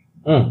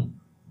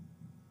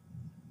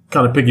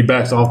 Kind of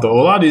piggybacks off a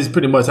lot of these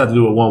pretty much have to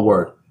do with one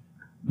word.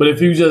 But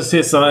if you just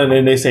hit something and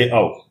then they say,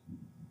 oh.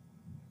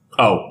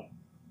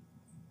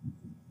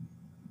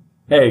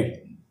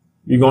 Hey,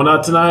 you going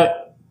out tonight?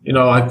 You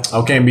know, I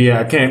can't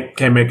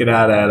make it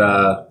out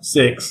at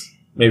 6.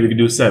 Maybe we could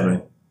do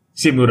 7.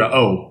 See me with an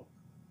O.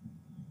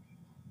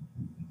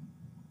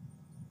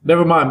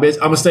 Never mind, bitch.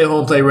 I'm gonna stay home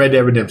and play Red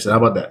Dead Redemption. How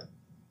about that?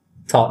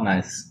 Talk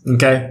nice.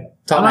 Okay?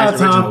 Talk I don't nice have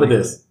time for originally.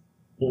 this.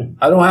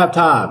 I don't have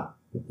time.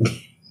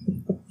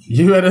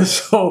 You better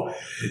show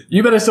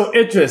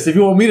interest if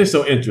you want me to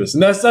show interest.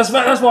 And that's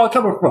where I'm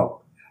coming from.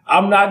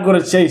 I'm not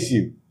gonna chase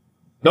you.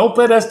 Don't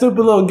play that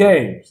stupid little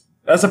games.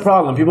 That's a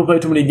problem. People play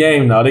too many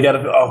games now. They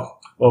gotta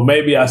well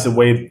maybe I should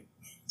wait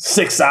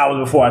 6 hours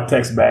before I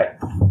text back.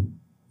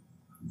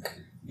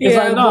 It's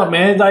like, no,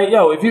 man. Like,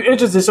 yo, if you're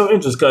interested, show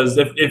interest. Because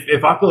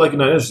if I feel like you're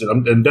not interested,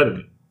 I'm dead to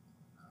me.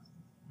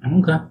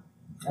 Okay.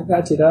 I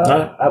got you, dog.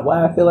 Huh?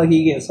 Why I feel like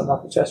you getting something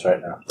off your chest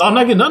right now? I'm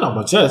not getting none off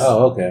my chest.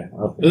 Oh, okay.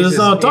 It's just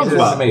what I'm talking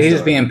about. He's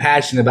just being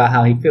passionate about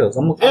how he feels.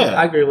 Yeah.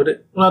 I agree with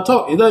it. When I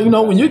talk, you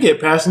know, when you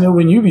get passionate,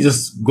 when you be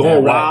just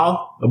going wild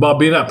about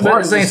being at But at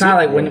parties. the same time,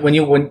 like when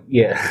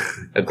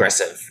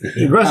aggressive.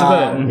 Aggressive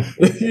man.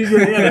 You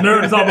had the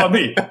nerve to talk about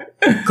me.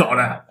 Call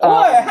that.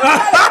 What?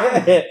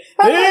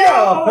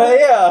 Hell.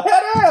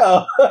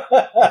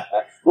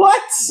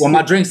 What? Where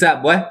my drinks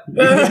at, boy? What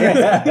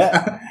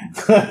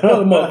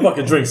the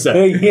motherfucking drink set?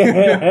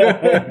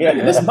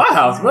 Yeah. This is my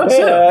house, bro. Shit.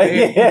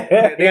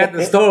 They at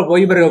the store, boy.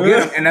 You better go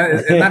get them. And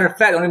as a matter of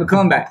fact, don't even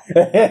come back.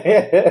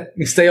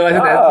 You stay your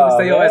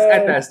ass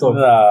at that store.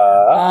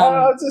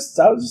 I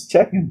was just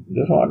checking.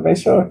 Just wanted to make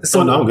sure.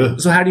 So no, I'm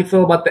good. So how do you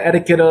feel about the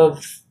etiquette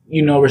of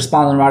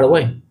responding right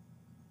away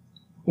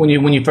when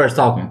you first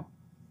talking?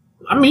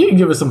 I mean, you can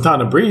give it some time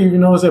to breathe, you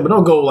know what I'm saying? But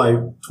don't go like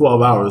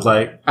 12 hours.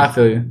 Like, I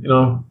feel you. you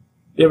know,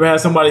 you ever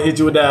had somebody hit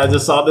you with that? I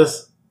just saw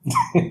this.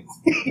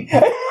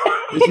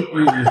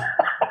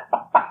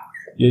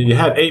 You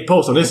had 8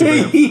 posts on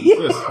Instagram.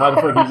 Yes. How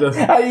the fuck you just?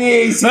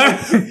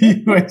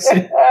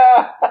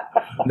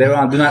 They were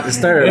on Do Not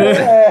Disturb. I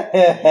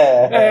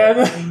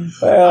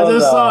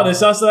just saw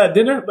this. I saw at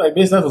dinner. Like,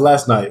 bitch, that was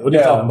last night. What are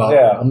you talking about?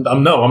 Yeah. I'm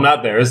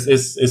not there.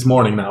 It's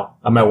morning now.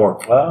 I'm at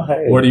work. Well,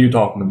 hey. What are you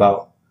talking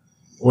about?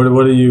 What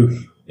are you?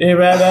 You ain't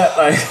read that?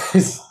 Like,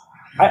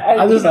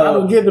 I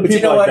don't get the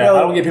people like that. I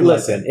don't get people.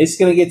 Listen, it's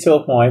gonna get to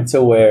a point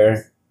to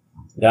where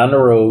down the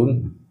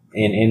road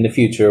in the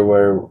future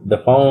where the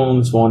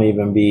phones won't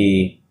even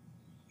be.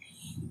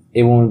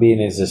 It won't be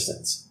in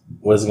existence.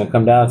 What it's gonna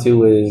come down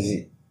to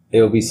is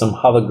it'll be some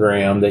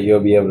hologram that you'll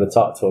be able to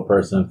talk to a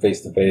person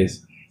face to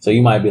face. So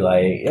you might be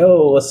like,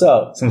 "Yo, what's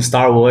up?" Some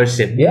Star Wars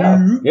shit.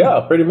 Yeah,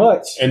 pretty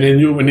much. And then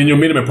you'll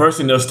meet them in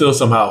person. They'll still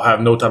somehow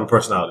have no type of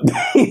personality.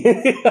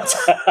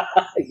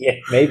 Yeah,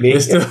 maybe. You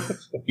still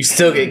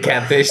get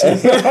catfished.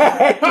 He'd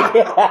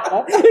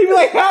be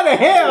like, "How the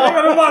hell?"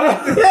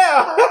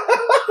 Yeah.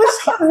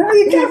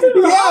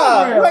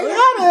 Like,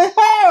 how the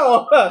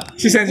hell?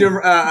 She sends you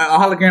a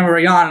hologram of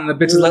Rihanna, and the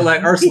bitches look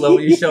like Ursula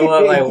when you show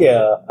up. Like,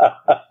 yeah.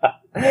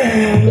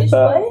 Bitch,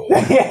 what?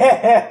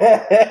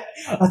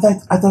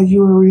 I thought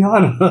you were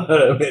Rihanna.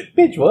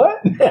 Bitch,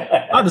 what?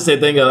 I'll just say,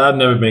 thank God, I've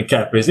never been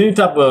catfished. Any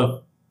type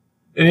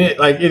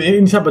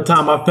of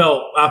time I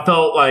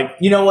felt like,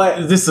 you know what?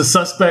 Is this a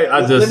suspect?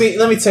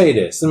 Let me tell you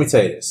this.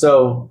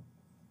 So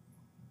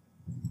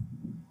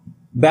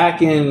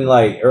back in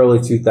like early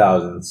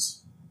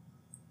 2000s,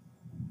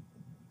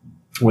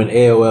 when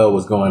AOL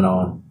was going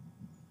on,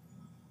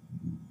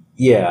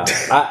 yeah,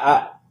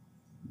 I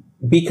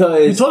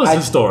because you told us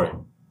this story.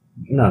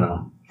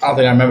 No. I don't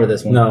think I remember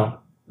this one.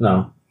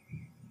 No.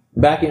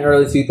 Back in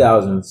early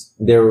 2000s,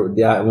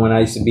 when I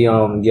used to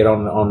get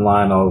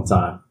online all the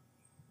time.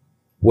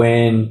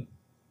 When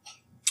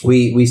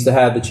we used to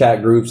have the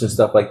chat groups and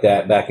stuff like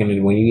that back in the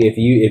if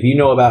you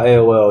know about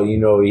AOL, you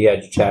know you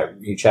had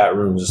your chat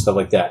rooms and stuff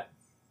like that.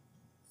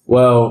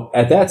 Well,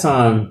 at that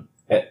time,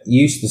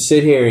 you used to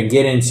sit here and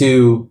get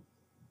into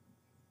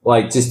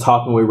like just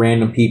talking with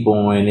random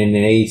people, and then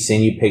they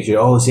send you pictures.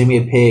 Oh, send me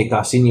a pic.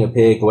 I'll send you a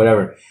pic or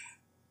whatever.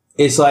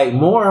 It's like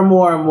more and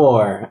more and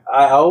more.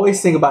 I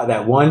always think about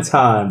that one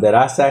time that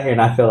I sat here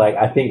and I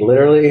think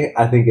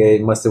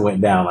it must have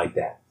went down like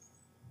that.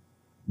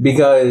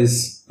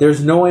 Because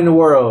there's no way in the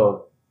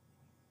world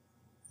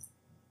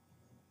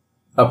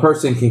a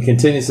person can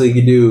continuously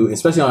do,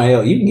 especially on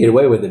AOL, you can get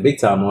away with it big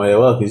time on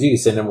AOL because you can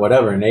send them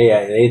whatever and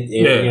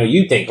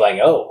you think like,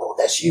 oh,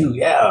 that's you.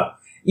 Yeah.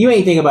 You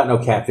ain't thinking about no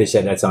catfish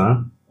at that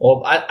time.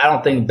 Well, I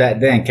don't think back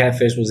then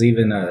catfish was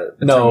even a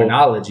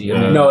terminology. I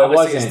mean, No, it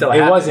obviously wasn't. still It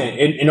happens. wasn't.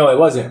 It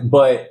wasn't.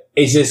 But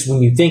it's just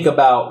when you think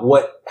about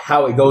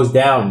how it goes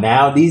down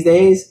now these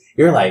days,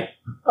 you're like,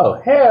 oh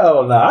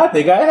hell no! I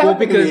think I have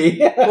to be.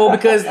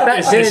 because back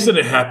It then,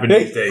 shouldn't happen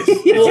these days.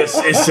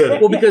 It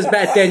shouldn't. well, because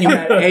back then you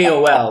had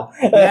AOL.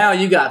 Now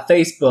you got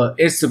Facebook,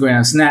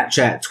 Instagram,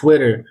 Snapchat,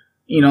 Twitter.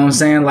 You know what I'm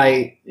saying?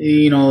 Like,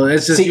 you know,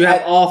 it's just you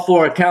have all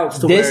 4 accounts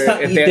to This where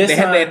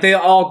time- if they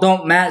all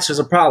don't match, there's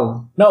a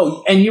problem.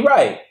 No, and you're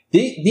right.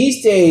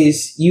 These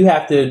days, you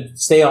have to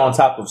stay on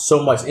top of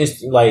so much,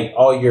 like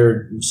all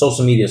your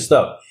social media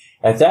stuff.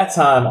 At that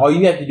time, all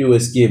you have to do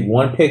is give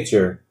one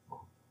picture,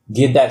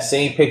 give that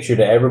same picture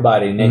to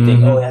everybody, and they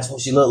think, oh, that's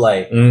what she looked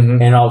like.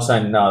 Mm-hmm. And all of a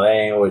sudden, no, that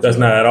ain't what That's you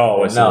not look at all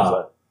what like. she looks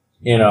like.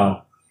 You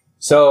know.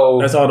 So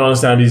That's all I don't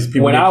understand. These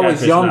people. when get I was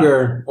catfish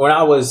younger, when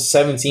I was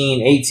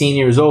 17, 18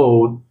 years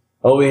old,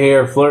 over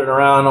here flirting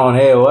around on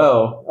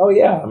AOL, oh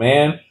yeah,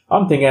 man.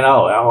 I'm thinking,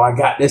 oh, I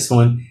got this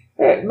one.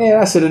 Man,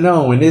 I should have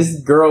known when this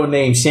girl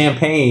named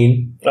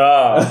Champagne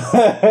now.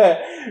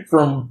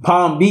 from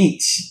Palm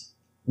Beach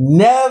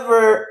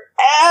never,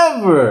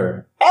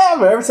 ever,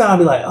 every time I'd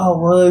be like, oh,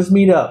 well, let's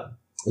meet up.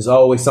 There's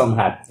always something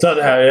happening.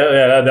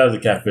 Yeah, that was a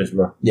catfish,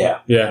 bro. Yeah.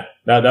 Yeah,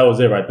 that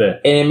was it right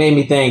there. And it made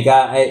me think,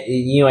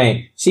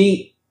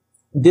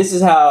 this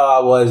is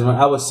how I was when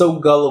I was so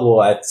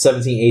gullible at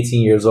 17,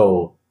 18 years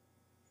old.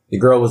 The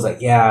girl was like,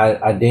 yeah,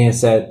 I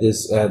danced at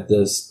this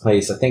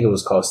place. I think it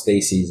was called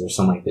Stacy's or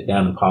something like that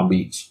down in Palm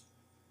Beach.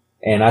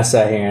 And I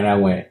sat here and I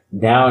went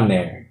down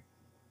there.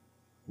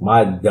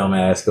 My dumb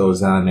ass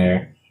goes down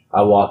there.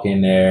 I walk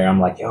in there. I'm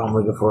like, yo, I'm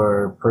looking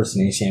for a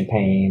person in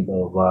Champagne, blah,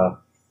 blah, blah.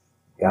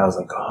 Guy was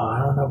like, oh, I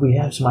don't know if we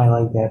have somebody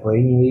like that, but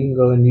you can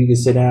go and you can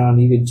sit down,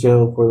 you can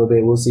chill for a little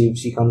bit. We'll see if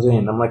she comes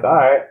in. I'm like, all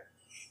right.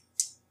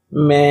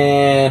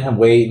 Man, I'm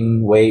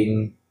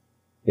waiting.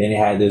 Then it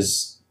had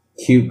this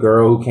cute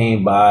girl who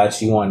came by.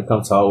 She wanted to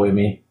come talk with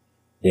me.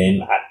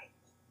 Then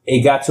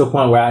it got to a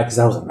point where because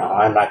I was like, no,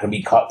 I'm not going to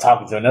be caught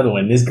talking to another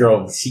one. This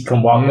girl, she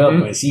come walk up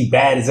and she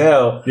bad as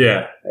hell.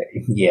 Yeah.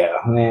 Yeah,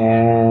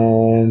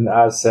 man.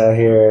 I sat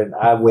here and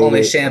I waited.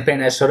 Only champagne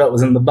that showed up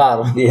was in the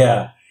bottle.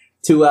 Yeah.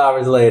 2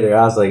 hours later,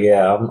 I was like,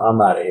 yeah,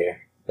 I'm out of here.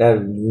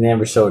 That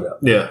never showed up.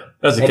 Yeah.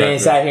 That's a And then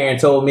catfish. sat here and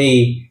told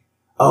me,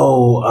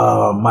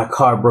 oh, my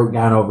car broke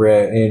down over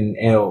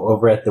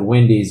at the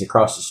Wendy's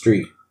across the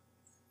street.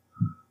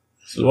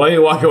 So why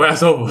you walk your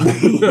ass over?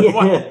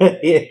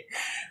 Yeah.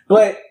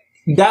 But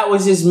that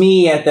was just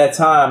me at that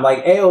time.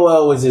 Like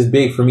AOL was just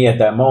big for me at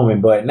that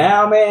moment. But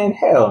now, man,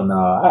 hell no.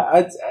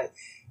 I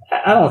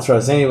don't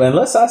trust anyone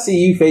unless I see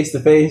you face to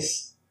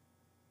face.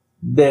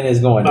 Then it's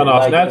going. No,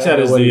 like, Snapchat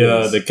is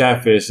the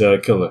catfish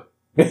killer.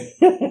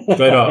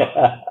 Straight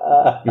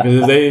up.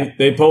 Because if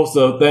they post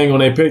a thing on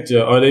their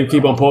picture or they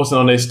keep on posting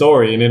on their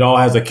story and it all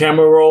has a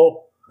camera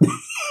roll.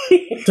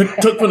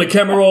 took from the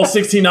camera roll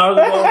 16 hours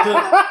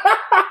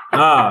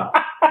ago.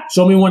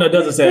 Show me one that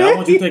doesn't say, I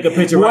want you to take a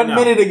picture right now.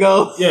 1 minute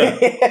ago. Yeah.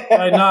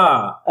 Like,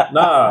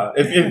 nah.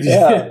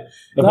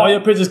 If all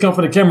your pictures come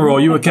from the camera roll,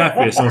 you a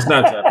catfish on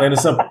Snapchat. Plain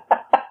and simple.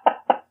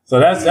 So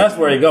that's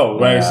where it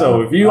goes, right? Yeah.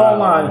 So if you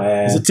online,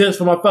 man. it's a tip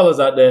for my fellas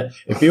out there.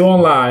 If you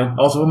online,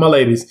 also for my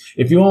ladies,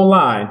 if you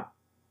online,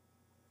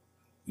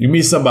 you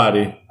meet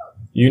somebody,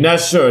 you're not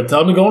sure,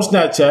 tell them to go on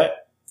Snapchat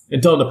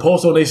and tell them to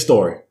post on their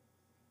story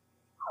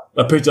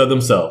a picture of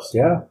themselves.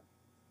 Yeah.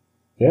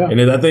 Yeah. And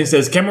if that thing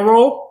says camera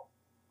roll,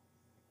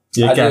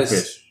 you're a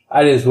catfish.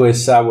 I just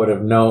wish I would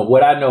have known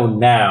what I know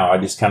now. I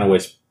just kind of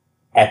wish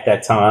at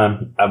that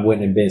time I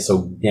wouldn't have been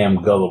so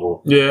damn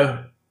gullible.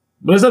 Yeah.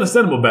 But it's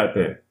understandable back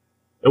then.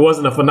 It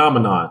wasn't a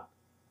phenomenon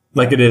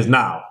like it is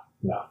now.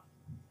 No.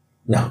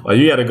 Like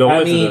you got to go I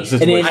into mean, the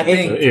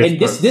situation. and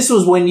this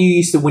was when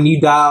when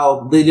you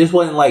dial, this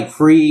wasn't like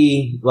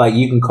free, like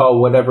you can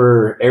call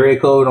whatever area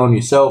code on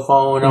your cell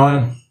phone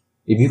on.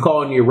 If you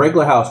call on your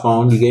regular house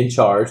phone, you get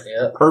charged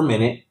per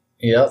minute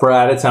for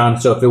out of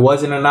town. So if it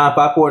wasn't a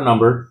 954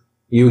 number,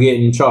 you were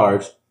getting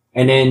charged.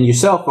 And then your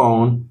cell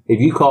phone, if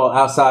you call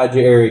outside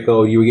your area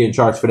code, you were getting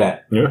charged for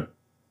that. Yeah.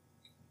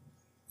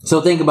 So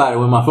think about it.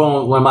 When my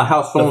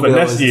house phone bill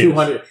is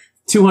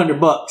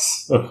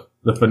 $200.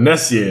 The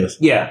finesse years.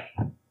 Yeah.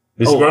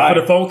 Did you work for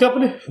the phone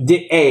company?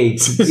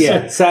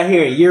 Yeah. Sat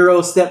here and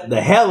Euro stepped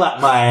the hell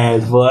out my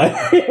ass, boy.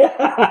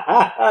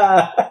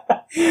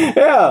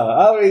 Yeah.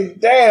 I mean,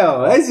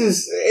 damn.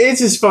 It's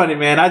just funny,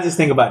 man. I just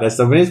think about that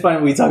stuff. And it's funny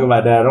when we talk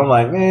about that. I'm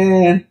like,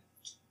 man.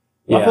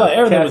 Yeah, I feel like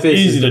everything was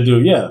easy to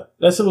do. Yeah.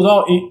 It was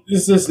all,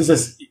 it's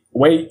just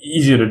way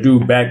easier to do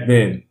back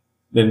then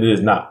than it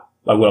is now.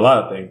 Like with a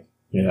lot of things.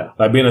 Yeah.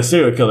 Like being a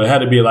serial killer, it had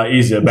to be a lot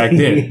easier back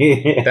then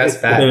That's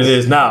facts. than it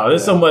is now.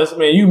 There's so much,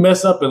 man, you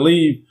mess up and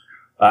leave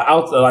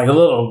out like a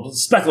little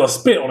speckle of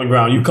spit on the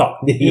ground, you caught.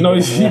 You know,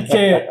 you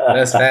can't.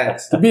 That's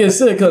facts. To be a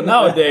serial killer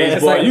nowadays,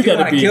 It's boy, like you got to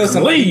wanna be kill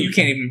somebody, clean. you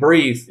can't even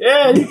breathe.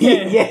 Yeah, you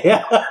can't.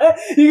 Yeah.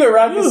 You can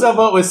wrap yourself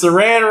up with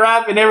saran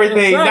wrap and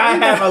everything, That's right.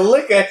 not have a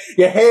liquor.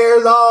 Your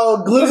hair's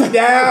all glued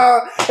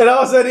down. And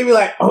all of a sudden you be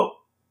like, oh,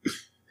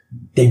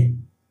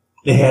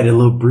 they had a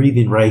little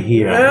breathing right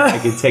here. Yeah. I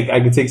could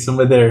take some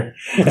of their.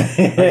 I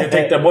can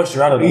take that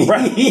moisture out of the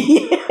breath.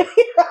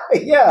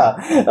 Yeah,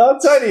 I'm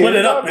telling you. Put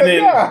it up and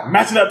then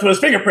match it up to his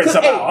fingerprint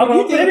somehow. Hey,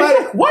 if you think about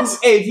it,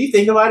 Hey, if you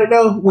think about it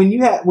though, when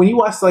you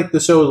watch like the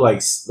shows like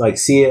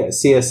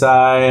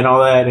CSI and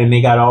all that, and they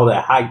got all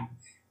that high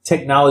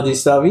technology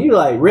stuff, and you're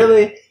like,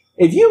 really?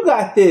 If you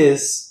got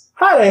this,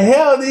 how the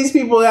hell these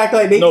people act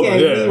like they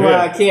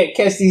can't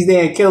catch these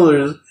damn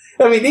killers?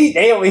 I mean,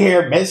 they over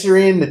here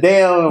measuring the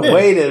damn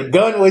way the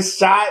gun was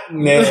shot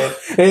and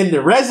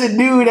the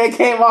residue that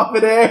came off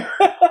of there.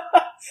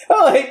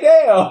 I'm like,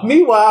 damn.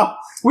 Meanwhile,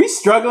 we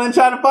struggling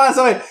trying to find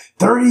somebody.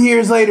 30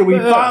 years later, we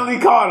finally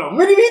caught him.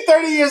 What do you mean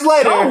 30 years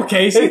later? Oh,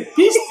 Casey.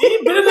 He's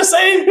been in the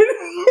same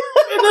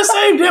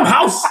damn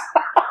house.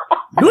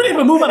 You didn't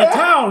even move out of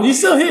town. He's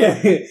still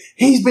here.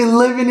 He's been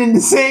living in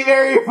the same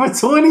area for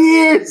 20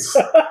 years.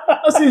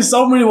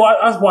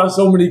 I've watched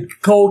so many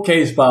cold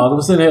case files.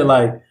 I'm sitting here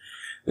like,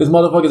 this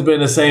motherfucker's been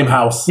in the same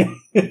house. In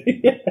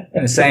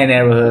the same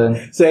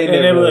neighborhood.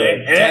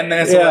 10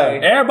 minutes away.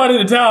 Everybody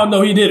in the town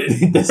know he did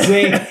it. the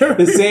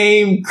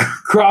same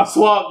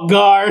crosswalk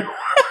guard.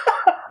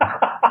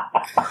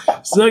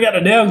 Still got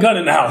a damn gun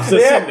in the house.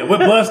 Just sitting there with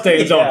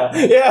bloodstains on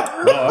it. Yeah.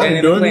 Oh, I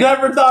ain't doing it.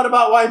 Never thought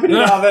about wiping it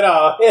off at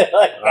all.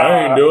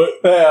 I ain't do it.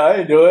 Yeah, I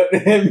ain't do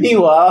it.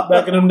 Meanwhile.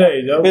 Back in them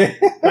days, yo.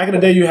 Back in the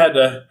day, you had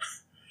to,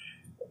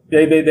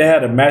 they had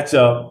to match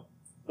up,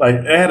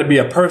 like, there had to be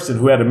a person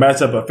who had to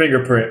match up a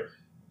fingerprint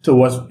to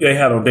what they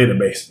had on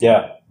database.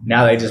 Yeah.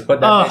 Now they just put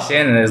that bitch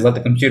in and just let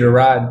the computer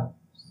ride.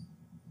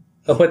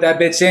 They'll put that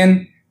bitch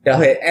in, they'll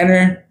hit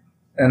enter,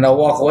 and they'll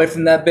walk away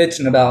from that bitch,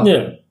 and about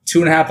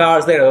 2.5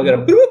 hours later, they'll get a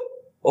boop,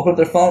 open up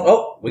their phone.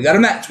 Oh, we got a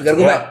match. We got to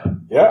go back.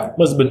 Yeah.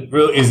 Must have been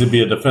real easy to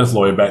be a defense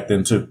lawyer back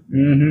then, too.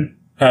 Mm-hmm.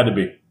 Had to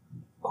be.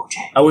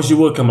 I wish you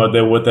would come out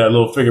there with that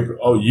little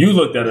fingerprint. Oh, you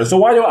looked at it. So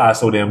why your eyes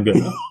so damn good?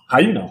 How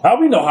you know? How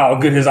we know how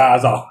good his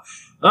eyes are?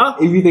 Huh?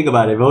 If you think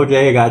about it, if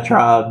OJ got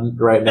tried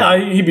right now.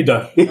 Nah, he'd be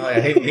done. Oh,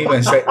 yeah, he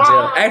went straight to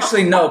jail.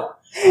 Actually, no.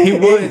 He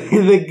would.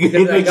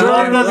 the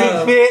glove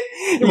doesn't fit.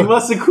 He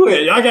must have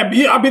quit. Yeah,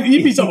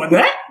 he'd be something like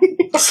that.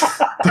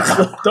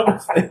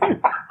 Don't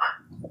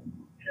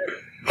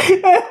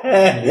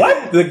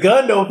What? The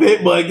gun don't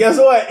fit, but guess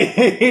what?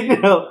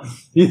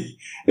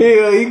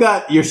 You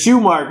got your shoe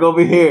mark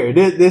over here.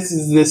 This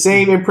is the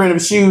same imprint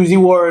of shoes you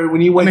wore when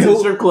you went to the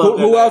strip club.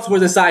 Who else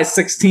was a size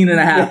 16 and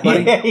a half,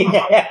 buddy?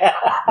 Yeah,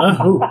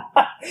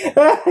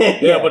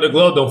 but the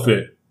glove don't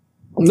fit.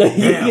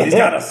 Damn, he's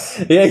got us.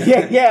 Yeah.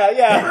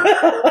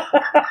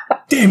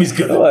 Damn, he's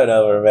good.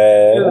 Whatever,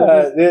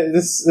 man.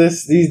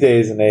 These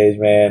days and age,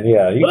 man.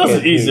 Yeah. What else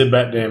was easier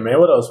back then, man?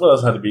 What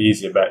else had to be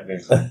easier back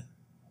then?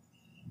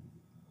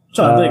 I'm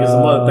trying to think of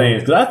some other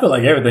things because I feel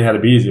like everything had to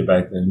be easier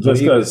back then.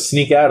 Just you could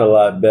sneak out a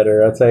lot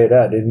better. I'll tell you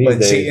that. Didn't these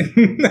days?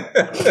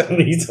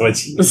 He's what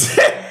cheating.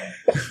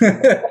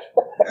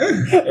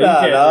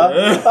 Nah.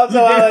 I'm talking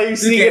about you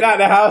sneaking out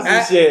the house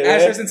and shit.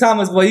 Tristan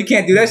Thomas, boy, you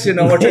can't do that shit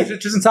no more.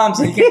 Tristan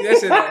Thompson, you can't do that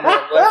shit no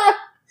more, boy.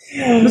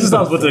 This is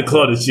not went to the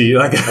club to cheat.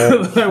 Like,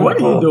 what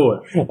are you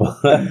doing?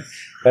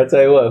 I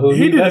tell you what, who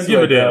he didn't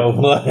give a damn.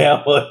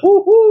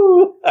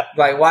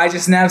 Like, why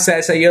just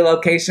Snapchat say your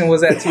location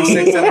was at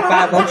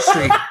 2675 Oak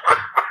Street?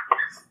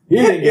 He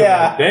didn't give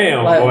a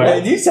damn, like, boy.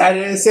 And you sat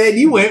there and said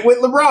you went with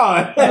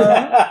LeBron.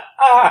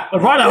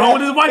 LeBron at home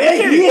with his wife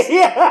and kids.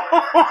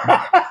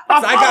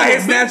 I got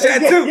his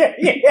Snapchat too.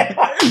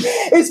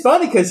 It's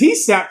funny because he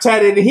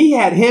Snapchatted and he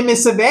had him and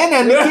Savannah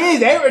and the kids.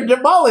 They were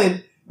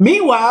balling.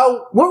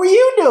 Meanwhile, what were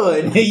you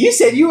doing? You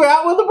said you were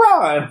out with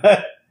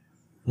LeBron.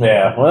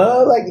 Yeah.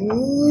 Well, like,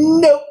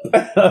 nope.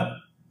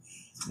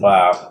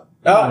 Wow.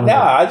 No,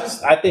 I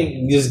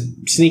think just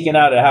sneaking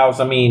out of the house,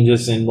 I mean,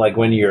 just in like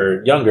when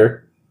you're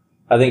younger,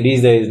 I think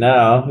these days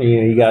now,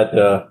 you got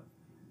the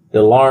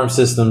alarm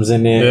systems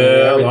in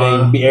there,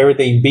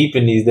 everything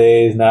beeping these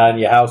days now in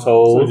your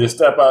household. So you just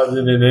step out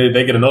and then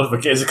they get a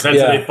notification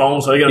connected to their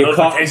phone, so they get a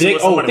notification.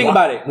 Think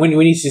about it. When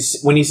you used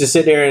to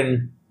sit there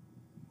and,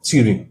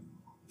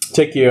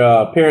 take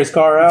your parents'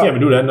 car out. You can't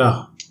even do that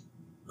now.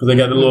 Because they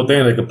got the little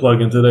thing they can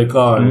plug into their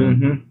car.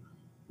 And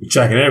you're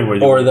checking everywhere.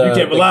 You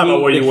can't rely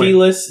on where you went.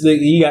 Keyless,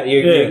 you got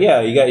your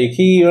you got your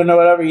key or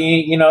whatever.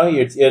 You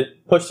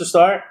push to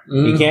start.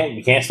 You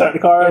can't start the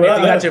car.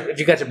 If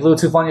you got your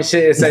Bluetooth on your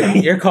shit, it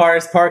says your car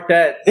is parked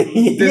at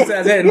this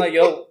that, and like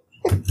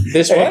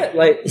this what?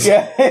 Like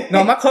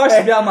no, my car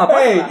should be out my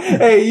parking lot.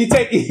 Hey, you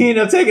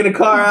taking the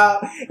car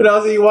out, and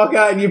also you walk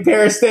out and your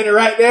parents standing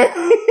right there.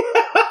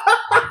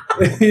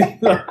 You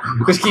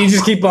just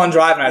keep on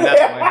driving at that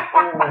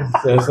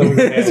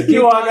point.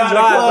 You walk out the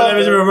club.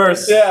 It's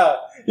reverse. Yeah.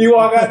 You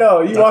walk out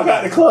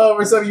the club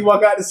or something, you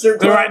walk out the strip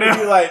club right now. And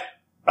you're like,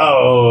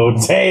 oh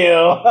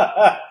damn.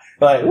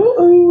 Like,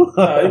 woo.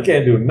 You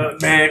can't do nothing,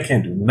 man.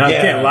 Can't do nothing. Yeah.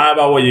 You can't lie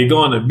about where you're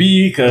going to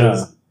be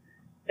because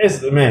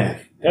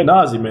they're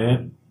nausea,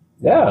 man.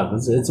 Yeah,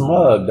 it's a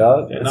mug,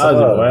 dog. They're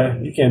nausea,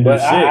 man. You can't do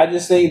shit. I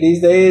just think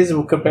these days,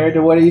 compared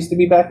to what it used to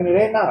be back in the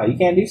day, you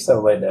can't do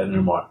stuff like that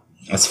anymore.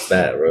 That's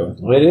fat, bro.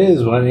 It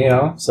is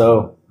when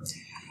so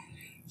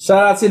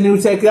Shout out to new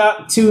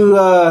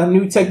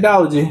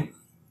technology.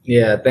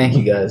 Yeah, thank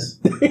you guys.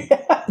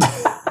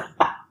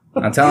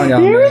 I'm telling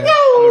y'all, Here man, we go.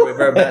 I'm gonna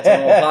revert back to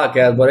my old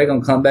podcast, but they're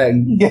gonna come back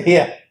and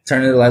Yeah.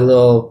 turn into like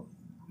little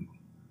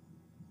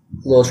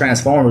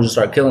transformers and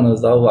start killing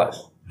us. Though, watch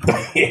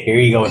Here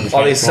you go. With the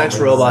all these sex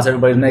robots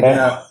everybody's making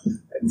up.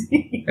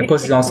 And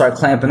pussy's gonna start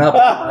clamping up.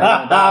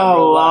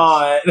 Oh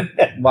Lord!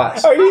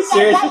 Watch. Are you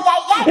serious?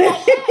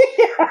 I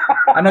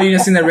know you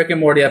didn't see that Rick and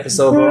Morty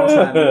episode, bro. I'm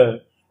trying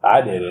to- I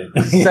didn't.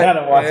 I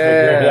haven't watched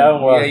it. I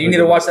haven't watched you need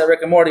to watch that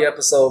Rick and Morty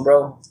episode,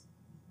 bro.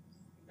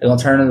 They're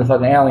gonna turn into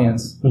fucking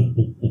aliens,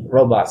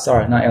 robots.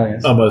 Sorry, not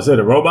aliens. I'm about to say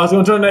the robots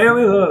gonna turn to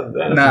aliens.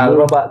 Nah, the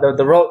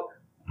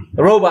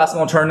robots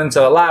gonna turn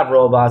into live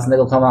robots, and they're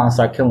gonna come out and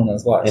start killing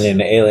us. Watch. And then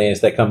the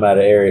aliens that come out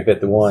of Area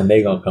 51,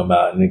 they gonna come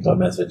out and they gonna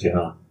mess with you,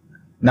 huh?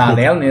 Nah,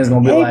 the aliens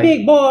gonna be like,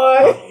 big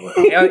boy.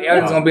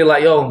 aliens gonna be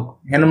like, yo,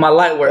 handle my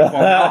light work for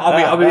me.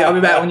 I'll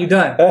be back when you're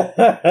done.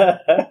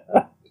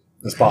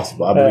 It's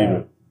possible. I believe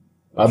it.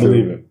 I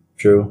believe it.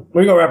 True.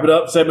 We're gonna wrap it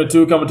up. Segment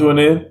 2 coming to an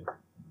end.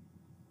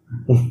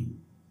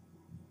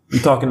 You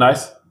talking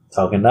nice?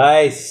 Talking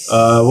nice.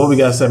 What we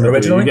got? Segment 3.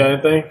 Originally? You got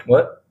anything?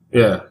 What?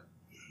 Yeah.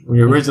 We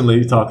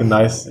originally talking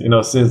nice. You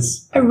know,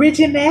 since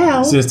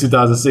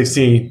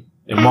 2016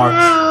 in March.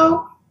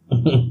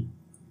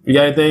 You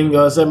got anything?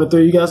 Segment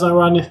 3. You got something,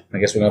 Rodney? I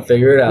guess we're gonna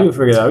figure it We out. can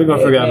figure it out. We're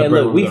gonna figure out the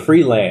look, break. we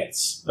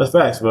freelance. That's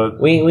facts, but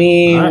We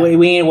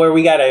ain't where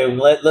we gotta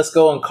let's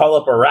go and call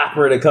up a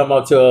rapper to come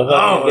up to a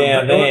fucking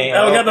damn thing.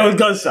 I got those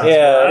gunshots.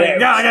 Yeah, I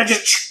gotta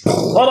get.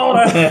 Hold on.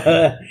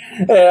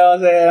 You know what I'm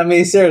saying? I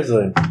mean,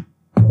 seriously.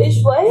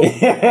 Bitch, what?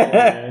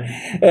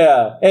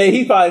 Yeah. Hey,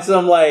 he probably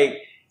some like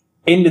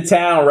in the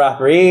town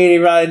rapper. He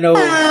ain't really know.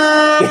 He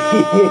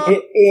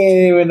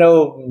ain't even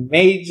no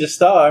major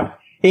star.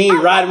 He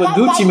ain't riding with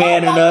Gucci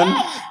Man or nothing.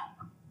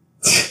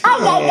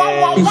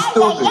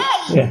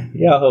 Yeah,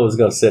 y'all hoes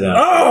go sit down.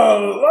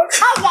 Oh,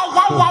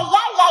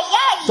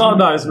 Talk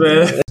nice,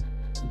 man.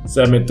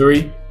 Segment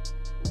 3,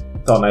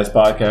 Talk Nice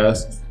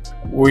Podcast.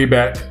 We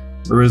back.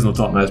 Original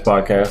Talk Nice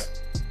Podcast.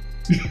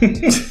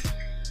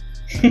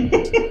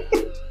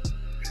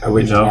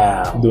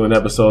 Original. Doing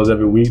episodes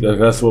every week.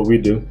 That's what we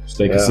do.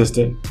 Stay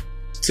consistent.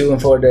 2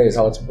 and 4 days,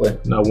 how to play.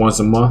 Not once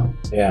a month.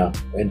 Yeah.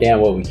 And damn,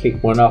 well, we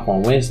kicked one off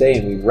on Wednesday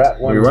and we wrap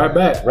one. We right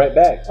back. Right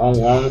back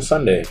on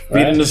Sunday.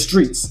 Feet in the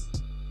streets.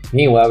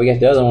 Meanwhile, we got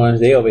the other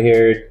ones. They over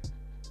here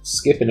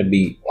skipping a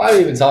beat. Why are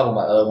we even talking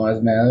about other ones,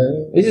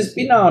 man? It's just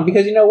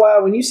because you know why?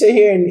 When you sit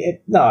here and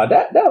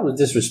that was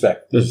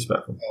disrespectful.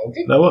 Disrespectful.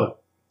 Okay. That was.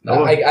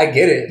 I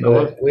get it,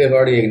 No. but we have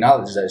already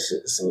acknowledged that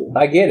shit. So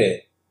I get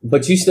it,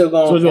 but you still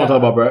going. So what you want to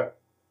talk about, Brad?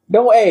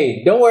 Don't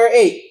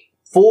worry.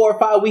 4 or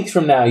 5 weeks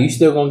from now, you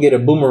still gonna get a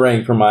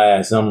boomerang from my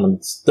ass. I'm gonna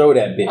throw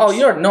that bitch. oh,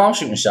 you already know I'm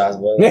shooting shots,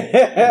 bro.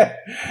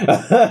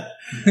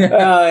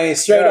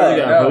 Straight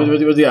up.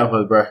 What's the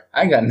output, bro?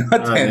 I ain't got All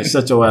nothing. right,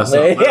 shut your ass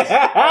up. Hey. Let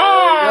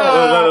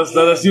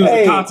us use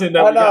the content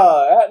that we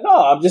got. No,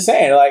 I'm just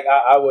saying. Like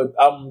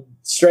I'm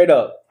straight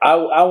up. I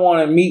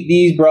want to meet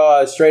these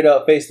bras straight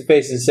up, face to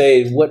face, and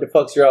say, "What the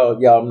fuck's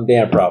y'all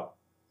damn problem?"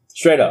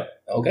 Straight up.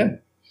 Okay.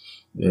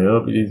 Yeah,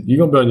 you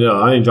gonna be on your.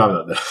 I ain't driving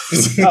out there.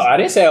 Oh, I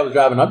didn't say I was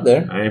driving up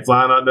there. I ain't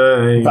flying out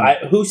there.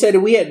 Who said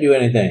that we had to do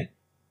anything?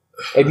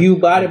 If you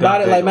bought it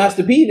like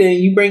Master P, then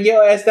you bring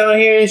your ass down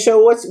here and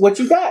show what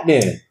you got.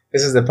 Then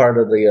This is the part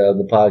of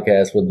the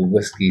podcast where the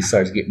whiskey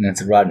starts getting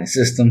into Rodney's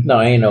system.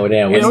 no, ain't no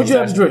damn. Hey, what you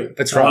have to drink?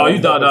 Patron. Oh,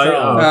 you thought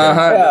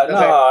that?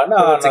 Patron.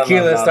 The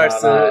tequila starts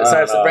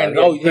to bring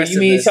the Oh, you mean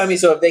aggressiveness. tell me?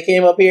 So if they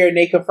came up here and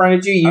they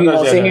confronted you, I you thought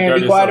gonna you sit had here and be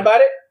dirty quiet something.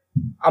 about it?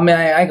 I mean,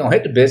 I ain't gonna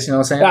hit the bitch. You know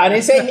what I'm saying? No, I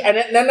didn't say.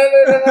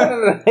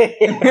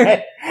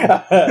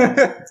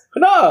 No.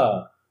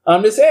 No,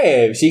 I'm just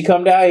saying. If she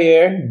come down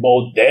here,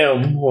 both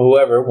them,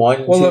 whoever,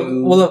 one,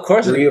 two, well, of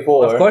course, 3 or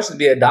 4. Of course, it'd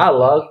be a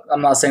dialogue.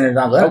 I'm not saying it's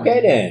not gonna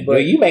Okay then, but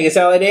but you make it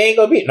sound like they ain't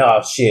gonna be.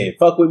 No shit,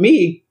 fuck with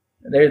me.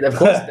 Of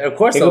course,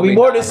 It's there'll gonna be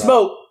more than dialogue.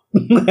 smoke.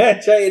 I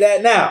tell you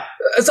that now.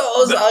 So,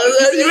 You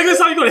think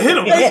that's how you gonna hit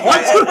him? Is that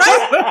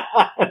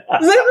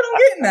what I'm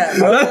getting at,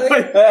 bro?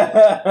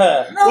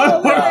 No,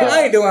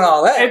 I ain't doing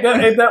all that. Ain't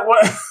that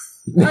what?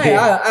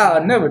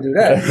 I'll never do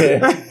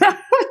that.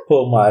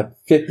 Pull my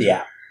 50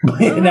 out.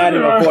 Not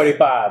even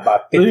 45. By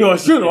 50. So you gonna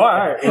shoot him? All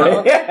right.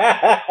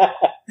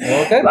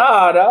 Okay. No,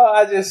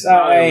 I just,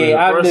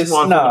 I'm just,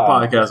 one no.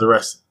 from the podcast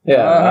arrested.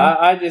 Yeah,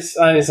 I just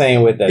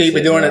ain't with that. He be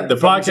shit, doing man. it. The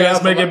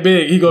podcast make it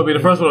big. He gonna be the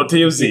first one on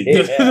TMZ.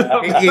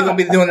 Yeah. He gonna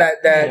be doing that.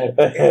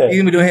 He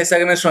gonna be doing his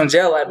segments from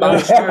jail, like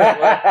Bobby Stewart. Run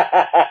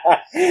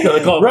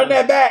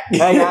that back.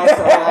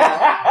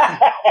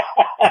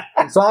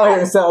 So I'm here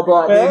in Cell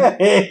Block, dude.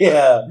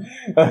 Yeah.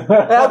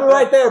 I'll be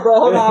right there, bro.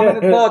 Hold on, I'm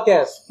in the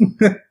podcast.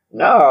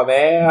 No,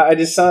 man. I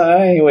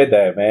ain't with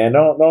that, man.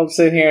 Don't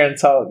sit here and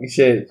talk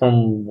shit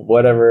from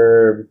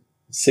whatever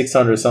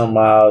 600 some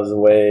miles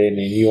away, and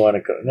then you want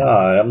to come. No,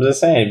 I'm just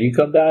saying, if you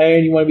come down here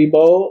and you want to be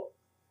bold,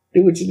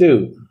 do what you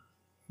do.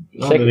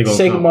 Shake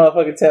a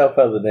motherfucking tail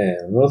feather then.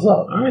 What's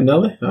up? All right,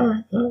 Nelly. All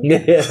right.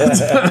 Yeah.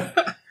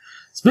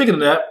 Speaking of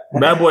that,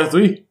 Bad Boys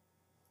 3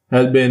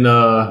 has been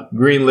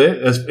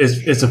greenlit.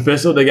 It's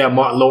official. They got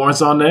Martin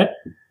Lawrence on there.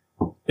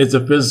 It's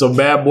official.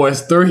 Bad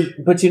Boys 3.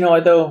 But you know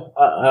what though?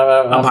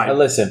 I'm hyped.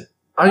 Listen,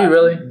 Are you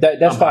really?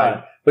 that's I'm fine.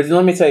 hyped. But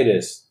let me tell you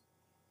this.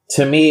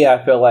 To me,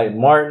 I feel like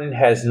Martin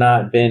has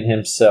not been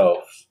himself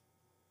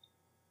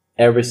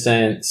ever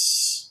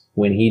since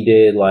when he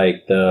did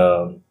like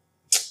the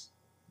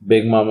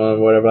Big Mama or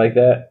whatever like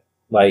that.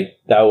 Like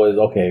that was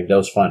okay. That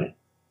was funny.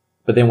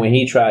 But then when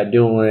he tried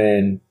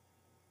doing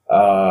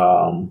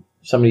some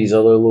of these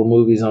other little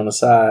movies on the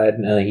side,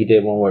 and he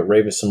did one with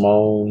Raven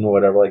Simone or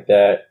whatever like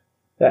that,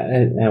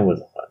 that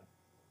wasn't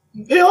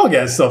funny. They all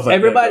got stuff like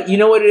Everybody, that. you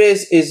know what it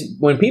is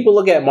when people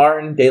look at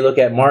Martin, they look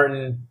at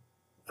Martin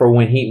for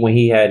when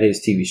he had his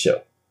TV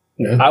show.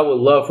 Yeah. I would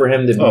love for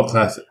him to Oh,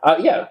 classic.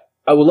 I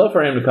would love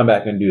for him to come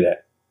back and do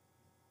that.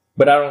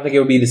 But I don't think it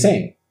would be the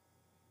same.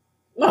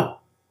 No,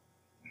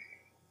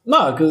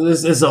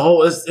 because it's a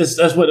whole. It's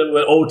that's what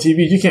with old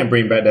TV you can't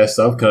bring back that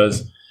stuff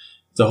because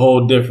it's a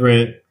whole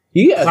different.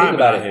 You gotta think climate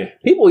about out it. here.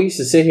 People used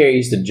to sit here,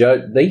 used to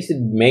judge. They used to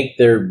make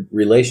their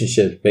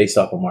relationships based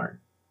off of Martin.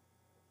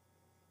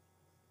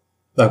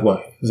 Like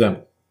what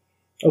example?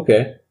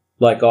 Okay,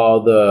 like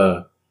all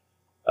the,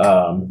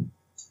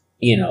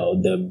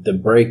 the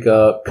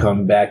breakup,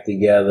 come back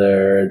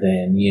together.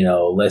 Then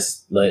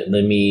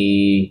let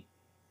me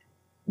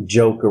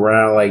joke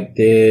around like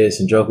this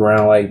and joke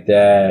around like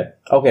that.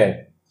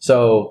 Okay,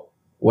 so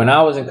when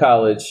I was in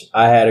college,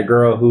 I had a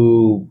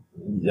girl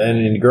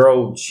and the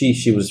girl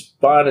she was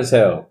fine as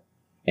hell,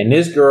 and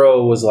this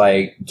girl was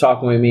like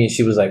talking with me, and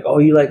she was like, "Oh,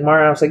 you like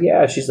Martin?" I was like,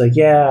 "Yeah." She's like,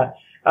 "Yeah,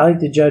 I like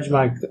to judge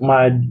my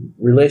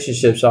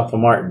relationships off of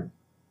Martin."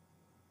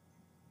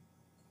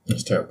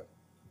 That's terrible.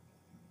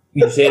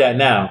 You say that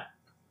now.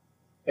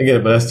 I get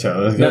it, but that's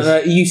terrible. No,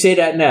 you say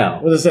that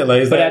now. What is it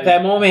like? But at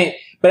that moment,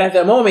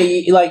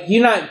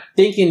 you're not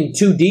thinking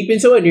too deep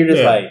into it. And you're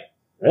just like,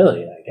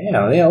 really? Like,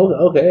 damn, yeah,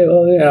 okay,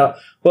 well,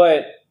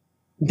 But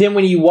then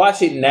when you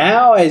watch it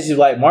now, as you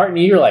like Martin,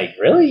 you're like,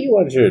 really? You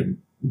want to?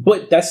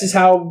 But that's just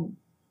how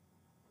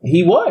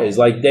he was.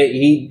 Like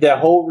that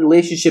whole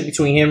relationship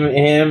between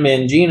him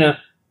and Gina,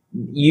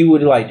 you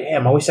would like,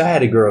 damn, I wish I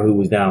had a girl who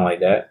was down like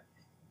that.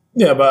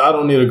 Yeah, but I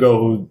don't need a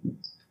girl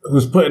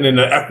who's putting in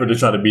the effort to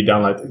try to be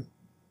down like this.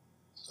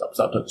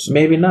 Stop touching.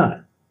 Maybe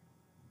not.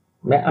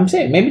 I'm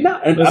saying maybe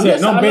not. I'm not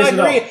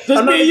agreeing.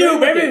 Just be you,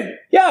 baby.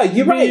 Yeah,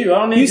 you're right. You. I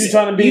don't need you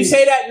trying to be. You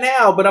say that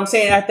now, but I'm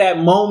saying at that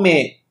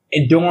moment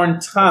and during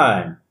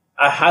time,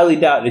 I highly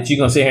doubt that you're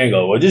gonna sit here and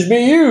go, "Well, just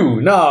be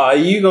you." No,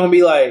 you're gonna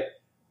be like,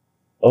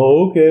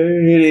 "Oh,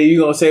 okay."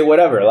 You're gonna say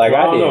whatever. Like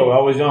I did.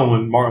 I was young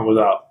when Martin was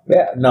out.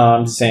 Yeah, no,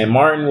 I'm just saying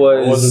Martin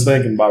was. I wasn't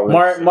thinking about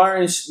it.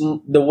 Martin's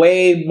the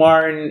way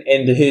Martin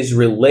and his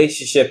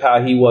relationship,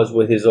 how he was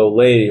with his old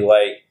lady,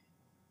 like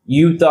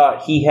you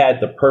thought he had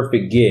the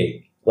perfect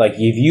gig. Like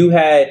if you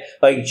had,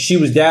 like she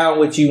was down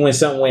with you when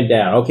something went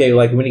down. Okay,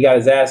 like when he got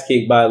his ass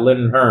kicked by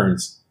Lennon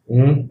Hearns.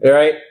 Mm-hmm. All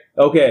right.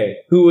 Okay,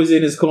 who was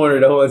in his corner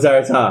the whole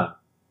entire time?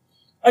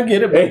 I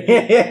get it, but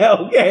Yeah,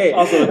 okay.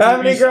 Also,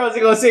 how many girls are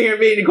gonna sit here and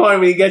be in the corner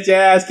when you get your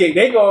ass kicked?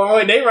 They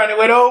running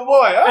with old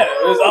boy.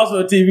 it was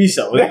also a TV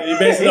show. You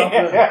basically,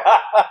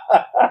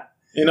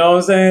 you know what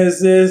I'm saying? It's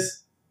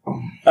just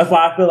that's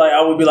why I feel like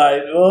I would be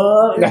like,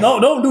 no,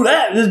 don't do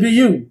that. Just be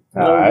you.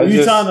 I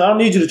don't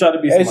need you to try to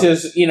be. It's somebody.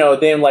 just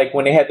then like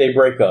when they had their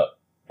breakup,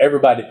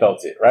 everybody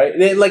felt it, right?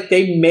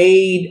 They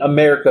made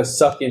America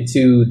suck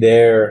into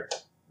their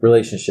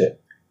relationship.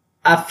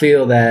 I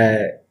feel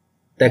that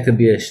could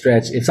be a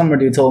stretch. If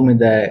somebody told me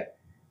that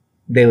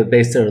they would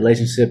base their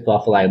relationship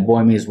off of like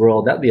Boy Meets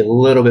World, that'd be a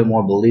little bit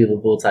more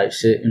believable type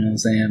shit. You know what I'm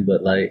saying?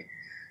 But like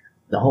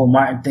the whole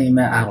Martin thing,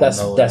 man, I don't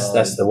know.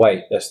 That's the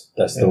white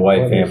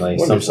family.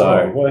 So I'm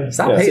sorry.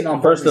 Stop hating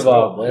on. First of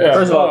all,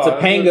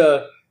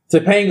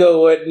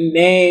 Topanga would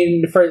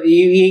name first.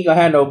 He ain't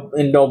gonna have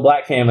no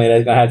black family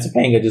that's gonna have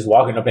Topanga just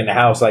walking up in the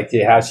house like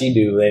how she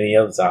do any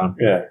other time.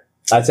 Yeah.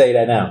 I'd tell you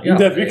that now. You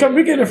get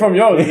it from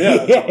yours.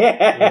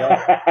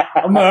 Yeah.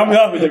 I'm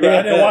up with you, man.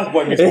 I didn't watch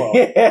Boy Meets World.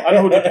 I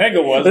know who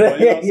Topanga was. But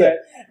you know what I'm saying?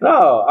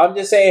 No, I'm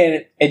just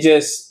saying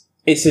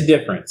it's a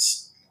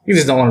difference. You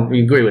just don't want to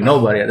agree with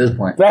nobody at this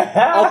point.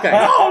 Okay.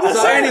 No,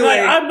 So anyway,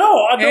 I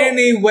know.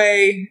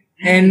 Anyway,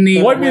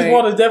 Boy Meets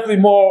World is definitely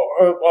more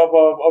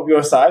of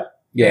your side.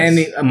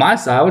 Yes. My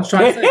side, I was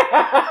trying to say.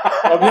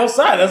 Of your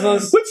side. That's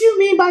what you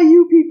mean by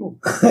you people?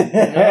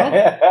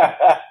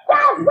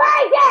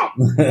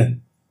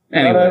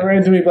 Anyway. I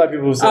ran too many black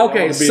people who said,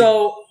 Okay,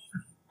 so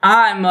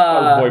I'm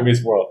Boy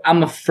Meets World.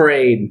 I'm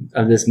afraid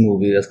of this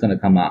movie that's gonna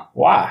come out.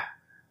 Why?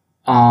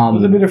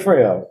 What's a bit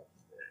afraid of?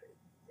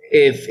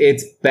 If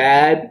it's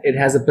bad, it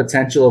has a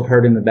potential of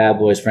hurting the Bad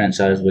Boys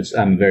franchise, which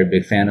I'm a very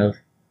big fan of.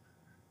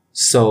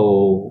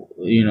 So,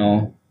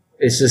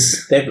 it's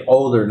just they're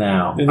older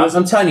now.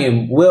 I'm telling you,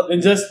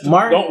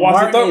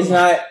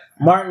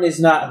 Martin is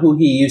not who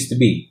he used to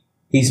be.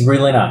 He's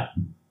really not.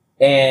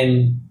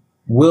 And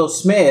Will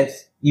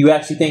Smith, you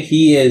actually think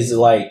he is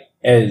like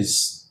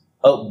as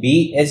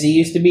upbeat as he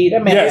used to be?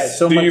 That man has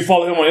so much. Do you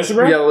follow him on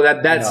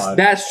Instagram?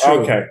 that's true.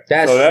 Okay.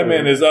 That's so that true.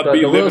 man is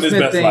upbeat, the living his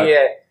best life.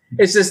 Yeah,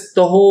 It's just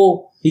the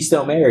whole He's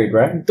still married,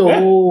 right? the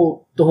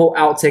whole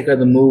outtake of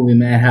the movie,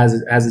 man, has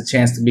a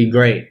chance to be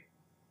great,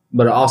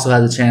 but it also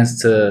has a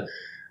chance to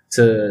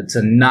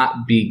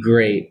not be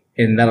great,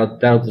 and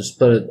that'll just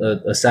put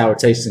a sour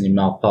taste in your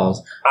mouth.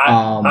 Pause.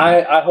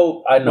 I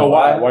hope I know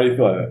why. Why do you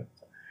feel like that?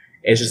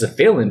 It's just a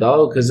feeling,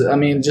 dog. Because I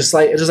mean, just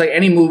like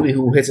any movie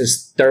who hits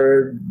its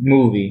third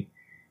movie,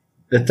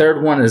 the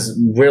third one is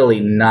really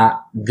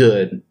not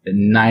good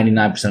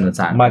 99% of the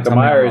time. Michael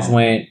Myers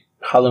went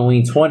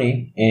Halloween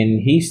 20, and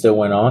he still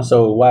went on.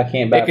 So why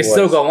can't Bad It could Boys?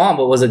 still go on,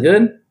 but was it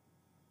good?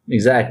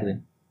 Exactly.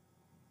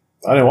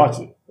 I didn't watch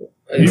it.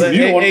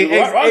 Exactly.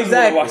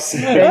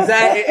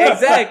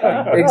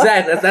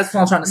 Exactly. That's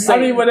what I'm trying to say. I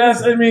mean,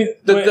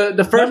 but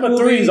the first number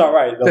movie, 3 is all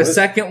right. Though. The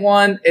second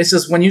one, it's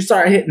just when you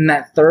start hitting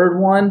that third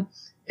one,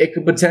 it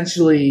could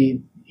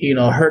potentially,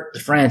 hurt the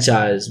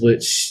franchise.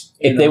 Which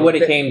if they would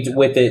have came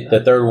with it,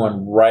 the third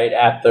one right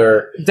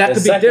after that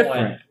could be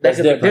different. One, that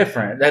could be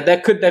different.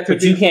 That could.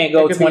 But you can't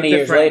go 20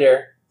 years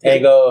later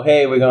and go,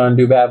 "Hey, we're going to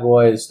do Bad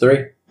Boys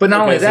 3." But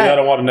not only that, I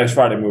don't want the next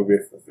Friday movie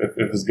if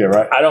it's good,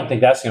 right? I don't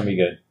think that's going to be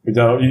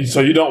good.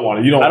 So you don't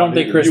want it. I don't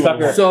think Chris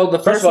Tucker. So the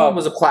first one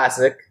was a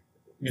classic.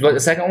 You like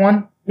the second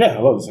one? Yeah, I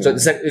love the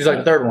second. You like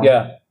the third one?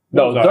 Yeah.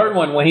 No, the third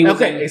one when he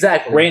was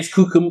exactly. Ranch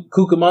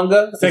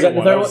Cucamonga.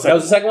 That was the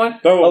second one?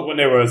 Third one when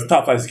they were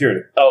top flight security.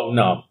 Oh,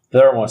 no. The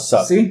third one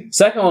sucked. See?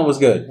 Second one was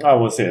good. I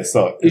wouldn't say it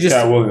sucked.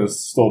 Cat Williams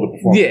stole the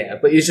performance. Yeah,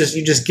 but you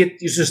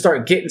just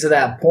start getting to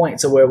that point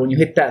to where when you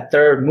hit that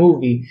third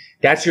movie,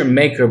 that's your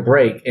make or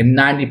break. And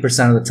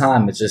 90% of the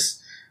time, it's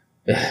just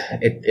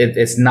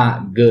it's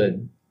not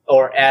good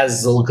or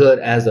as good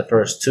as the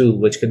first two,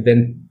 which could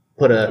then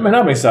put a. I mean,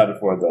 I'm excited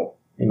for it though.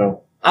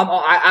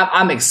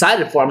 I'm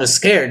excited for it. I'm just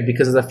scared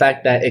because of the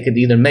fact that it could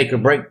either make or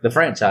break the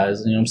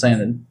franchise. You know what I'm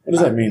saying? What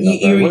does that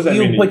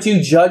mean? But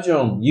you judge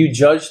them. You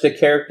judge the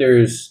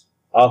characters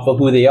off of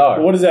who they are.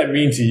 But what does that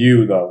mean to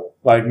you, though?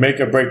 Like, make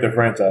or break the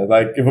franchise.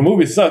 Like, if a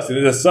movie sucks and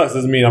it just sucks,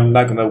 doesn't mean I'm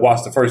not going to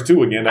watch the first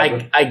two again.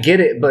 I get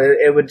it, but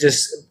it would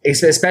just,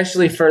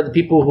 especially for the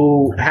people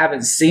who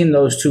haven't seen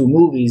those two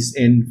movies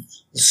in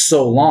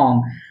so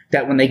long,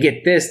 that when they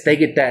get this, they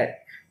get that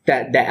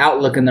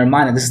outlook in their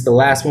mind that this is the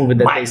last movie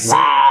that they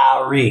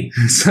see.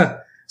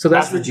 So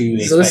that's what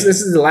you. So this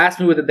is the last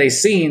movie that they've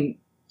seen.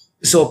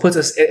 So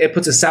it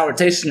puts a sour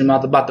taste in your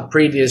mouth about the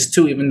previous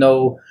two, even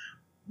though,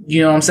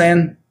 you know what I'm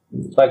saying.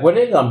 Like, what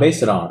are they going to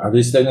base it on? Are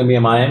they still going to be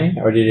in Miami,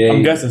 or did they?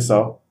 I'm guessing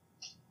so.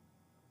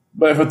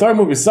 But if a third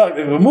movie sucks,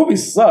 if a movie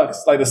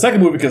sucks, like the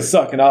second movie can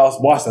suck, and I'll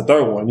watch the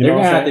third one. They're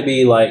going to have to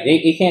be like,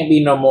 it can't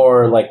be no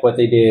more like what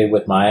they did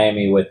with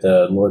Miami with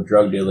the little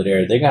drug dealer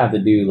there. They're going to have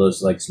to do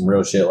those like some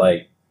real shit,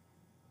 like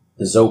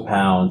the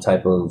Zopound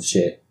type of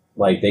shit.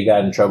 Like they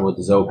got in trouble with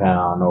the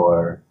Zopound,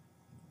 or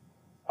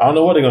I don't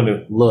know what they're going to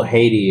do. Little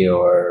Haiti,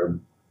 or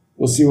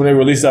we'll see when they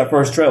release that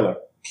first trailer.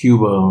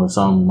 Cuba or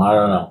something. I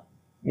don't know.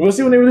 We'll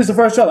see when they release the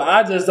first trailer.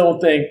 I just don't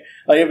think,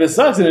 like, if it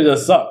sucks, then it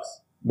just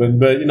sucks. But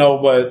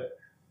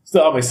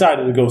still, I'm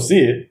excited to go see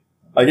it.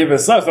 Like, if it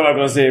sucks, I'm not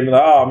going to see it and be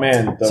like, oh,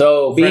 man.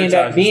 So, being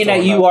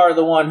that you are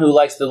the one who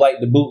likes to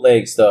like the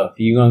bootleg stuff,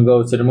 you going to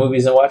go to the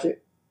movies and watch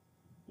it?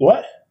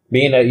 What?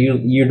 Being that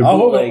you're the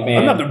bootleg man.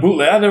 I'm not the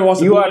bootleg. I never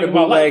watched the bootleg. You are the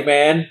bootleg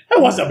man. I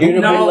watched the bootleg.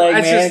 You're the bootleg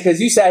man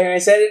because you sat here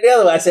and said it the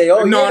other way. I said,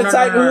 you're the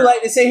type who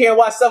like to sit here and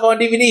watch stuff on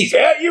DVDs.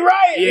 Yeah, you're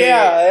right.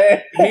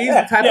 Yeah. He's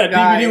the type of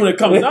guy. DVD when it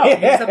comes out.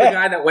 He's the type of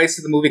guy that waits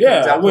till the movie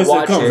comes out to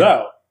watch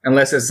it.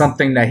 Unless it's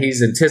something that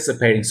he's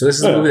anticipating. So this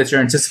is a movie that you're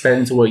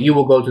anticipating to where you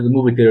will go to the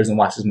movie theaters and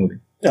watch this movie.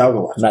 Yeah, I'll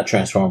go watch it. Not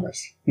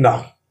Transformers.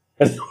 No.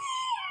 They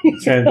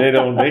can't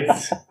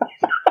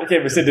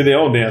even sit to their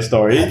own damn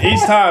story. Each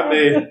time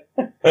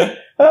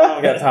I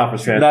don't got time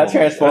for Transformers. Not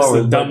Transformers,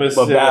 that's the dumbest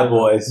but Bad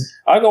Boys.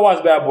 I'll go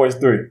watch Bad Boys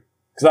 3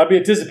 because I'll be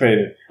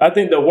anticipating. I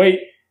think the wait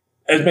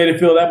has made it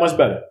feel that much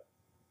better.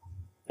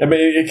 I mean,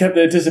 it kept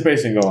the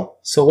anticipation going.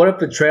 So what if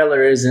the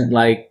trailer isn't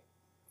like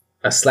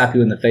a slap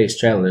you in the face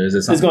trailer? Is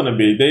it something? It's going to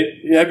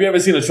be. Have you ever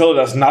seen a trailer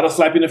that's not a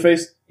slap you in the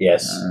face?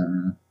 Yes.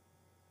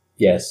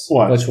 Yes.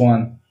 What? Which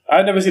one?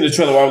 I've never seen a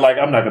trailer where I'm like,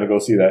 I'm not going to go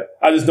see that.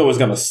 I just know it's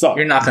going to suck.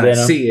 You're not going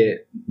to see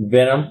it.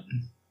 Venom.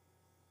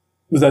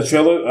 Was that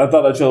trailer? I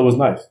thought that trailer was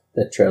nice.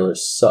 That trailer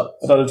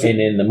sucked. And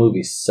then the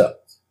movie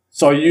sucked.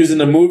 So are you using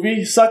the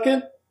movie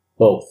sucking?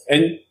 Both.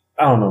 And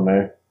I don't know,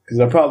 man.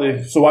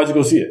 So why'd you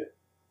go see it?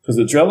 Because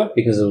the trailer?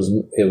 Because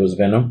it was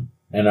Venom.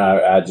 And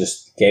I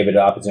just gave it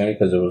an opportunity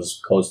because it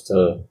was close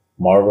to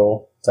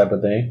Marvel type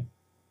of thing.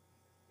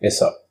 It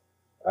sucked.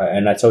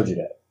 And I told you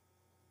that.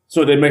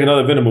 So they make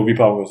another Venom movie, you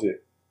probably go see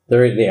it.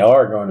 They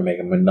are going to make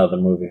another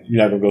movie.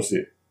 You're not going to go see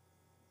it.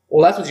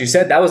 Well, that's what you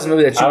said. That was a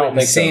movie that you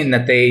haven't seen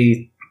that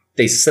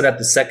they set up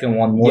the second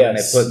one more than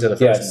they put into the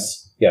first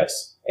one.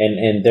 Yes.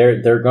 And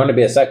they're going to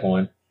be a second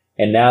one.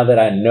 And now that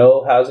I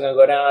know how it's going to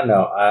go down,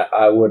 no,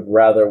 I would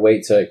rather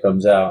wait till it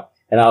comes out.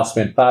 And I'll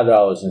spend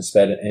 $5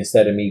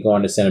 instead of me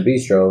going to Cine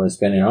Bistro and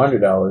spending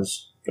 $100.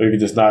 Or you could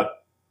just not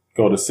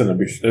go to Cine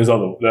Bistro.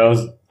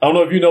 I don't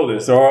know if you know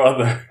this. There are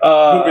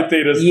other movie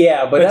theaters.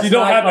 Yeah, but you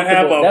don't have to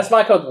have that's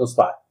my comfortable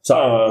spot.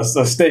 A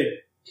steak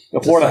A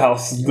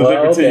porterhouse Well,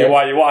 delivered to okay. you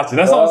while you're watching.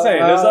 That's all I'm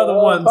saying. There's other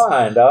ones.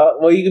 Fine, dog.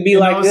 Well, you could be You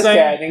know like what this I'm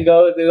saying? guy and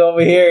go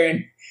over here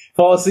and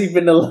fall asleep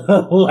in the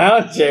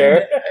lounge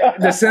chair.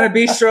 The Center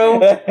Bistro,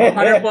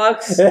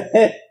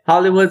 $100.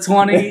 Hollywood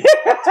 20,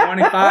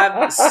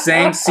 25,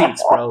 same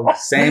seats, bro.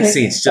 Same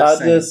seats. Just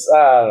saying.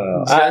 I don't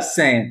know. Just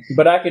saying.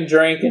 But I can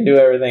drink and do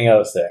everything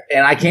else there.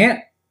 And I can't.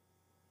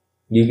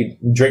 You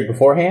can drink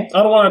beforehand?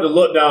 I don't want to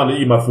look down to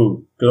eat my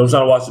food because I'm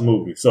trying to watch a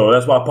movie. So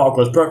that's why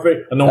popcorn's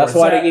perfect. I know That's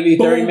where why it's they at. give you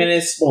 30 Boom.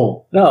 minutes.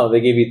 Boom. No,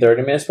 they give you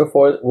 30 minutes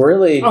before.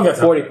 Really, Okay,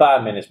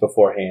 45 minutes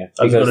beforehand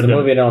I'll just because go the to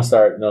movie don't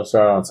start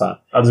on time.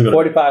 I'll just go.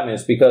 45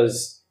 minutes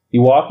because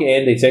you walk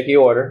in, they take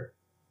your order,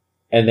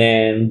 and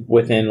then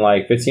within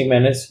like 15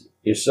 minutes,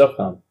 your stuff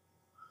comes.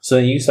 So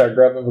then you start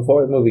grubbing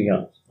before the movie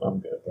comes. I'm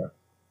good, bro.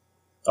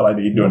 I like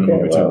to eat during the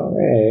movie well, too.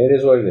 yeah, it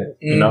is what it is.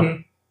 You know?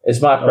 Mhm. It's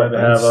my I like to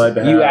preference. have- I like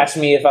to You have- asked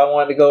me if I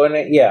wanted to go in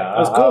it. Yeah,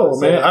 That's I cool, would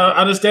say man. I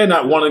understand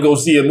not wanting to go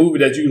see a movie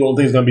that you don't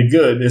think is going to be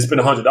good and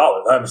spend $100.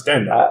 I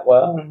understand that.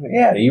 well,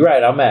 yeah, you're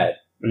right. I'm mad.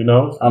 You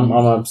know? I'm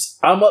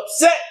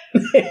upset.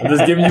 I'm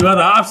just giving you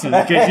other options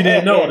in case you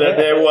didn't know that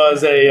there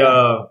was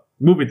a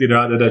movie theater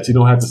out there that you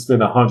don't have to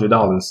spend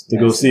 $100 to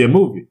go see a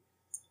movie.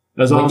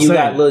 That's all When I'm you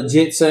saying. got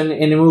legits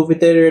in the movie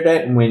theater,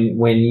 that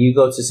when you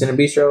go to Cine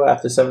Bistro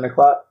after 6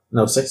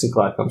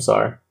 o'clock. I'm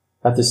sorry,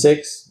 after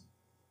 6.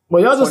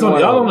 Well, y'all just on,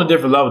 21 y'all on a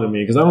different level than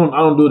me because I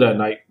don't do that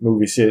night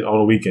movie shit on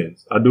the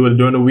weekends. I do it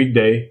during the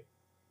weekday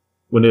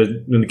when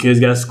the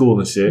kids got school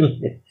and shit,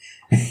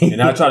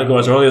 and I try to go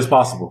as early as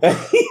possible.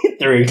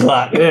 3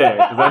 o'clock. Yeah,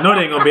 because I know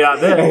they ain't gonna be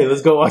out there. Hey,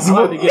 let's go watch I'm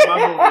about to get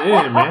my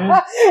movie in,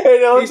 man.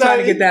 He's trying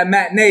to get that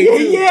matinee,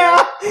 too.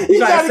 Yeah, He's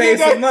trying to save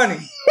some money.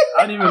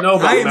 I didn't even know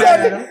about I ain't that.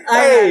 mad at him.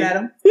 I ain't mad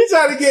at him. He's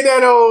trying to get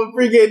that old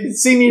freaking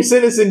senior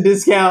citizen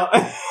discount.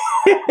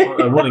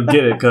 I want to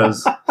get it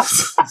because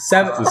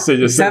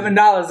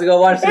 $7 to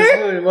go watch this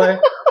movie, boy.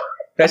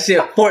 That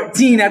shit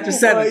 14 after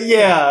 7.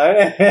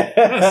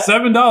 Yeah.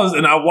 $7,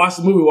 and I watch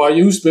the movie while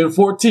you spend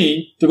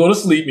 14 to go to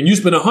sleep, and you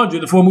spend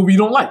 100 for a movie you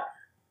don't like.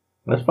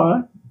 That's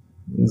fine.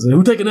 So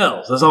who taking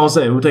L's? That's all I'm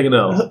saying. Who taking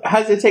L's?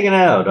 How's it taking an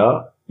L,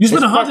 dog? You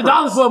spend It's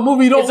 $100 for a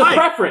movie you don't It's like. a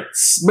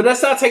preference, but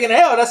that's not taking an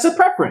L. That's a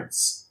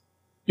preference.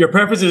 Your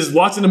preference is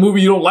watching a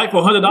movie you don't like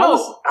for $100.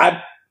 No,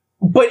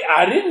 but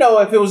I didn't know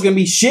if it was gonna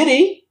be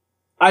shitty.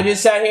 I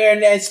just sat here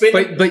and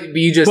spent. But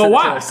you just But said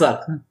why? it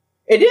sucked.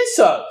 It did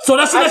suck. So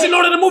that's I you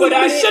know that the movie but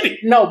I gonna be didn't-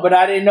 shitty. No, but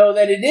I didn't know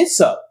that it did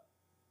suck.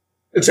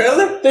 The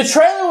trailer? The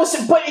trailer was,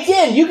 but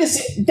again, you can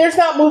see there's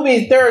not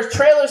movies. There are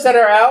trailers that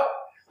are out,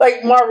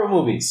 like Marvel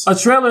movies. A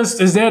trailer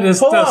is there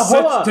Hold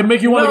on. to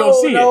make you want to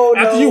go see it.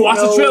 After you watch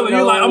the trailer,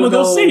 you're like, I'm going to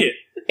go see it.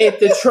 If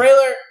the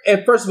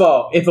trailer, first of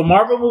all, if a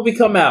Marvel movie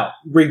come out,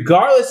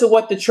 regardless of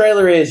what the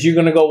trailer is, you're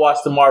gonna go watch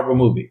the Marvel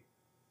movie.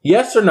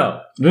 Yes or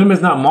no? Then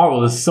it's not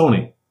Marvel, it's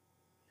Sony.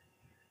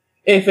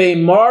 If a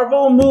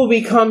Marvel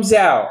movie comes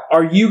out,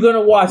 are you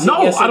gonna watch it?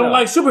 No, Yes or I don't no?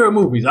 like superhero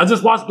movies. I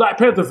just watched Black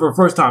Panther for the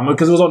first time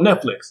because it was on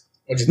Netflix.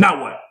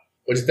 Now what?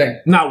 What'd you think?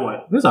 Now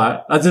what? It's all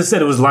right. I just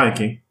said it was Lion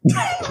King.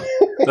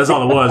 That's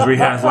all it was.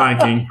 Rehash Lion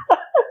King.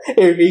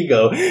 Here we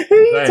go.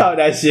 You talk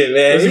that shit,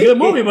 man. It's a good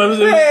movie, but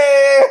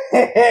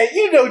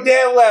you know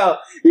damn well.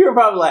 You were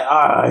probably like,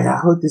 I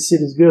hope this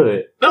shit is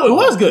good. no, it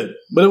was good.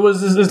 But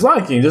it's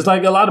Lion King. Just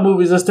like a lot of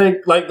movies just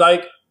take like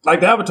the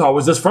Avatar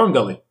was just Fern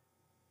Gully.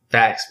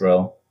 Facts,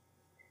 bro.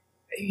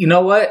 You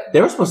know what?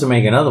 They were supposed to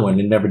make another one.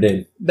 They never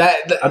did. I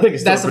think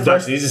it's still that's the production.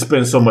 first. He just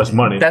spends so much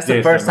money. That's the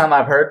James first Cameron.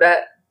 time I've heard that,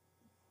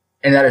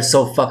 and that is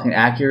so fucking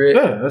accurate.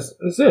 Yeah,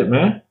 that's it,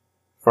 man.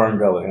 Fern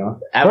Gully, huh?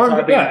 Avatar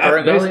Fern- being yeah,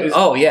 Fern Gully? it's-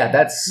 Oh yeah,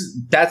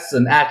 that's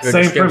an accurate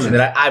Same description premise.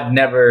 that I've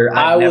never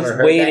I was never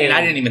heard waiting. that, and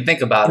I didn't even think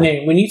about I it.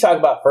 mean, when you talk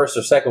about first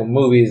or second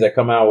movies that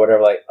come out,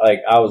 whatever, like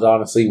I was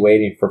honestly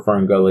waiting for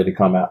Fern Gully to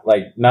come out.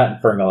 Like, not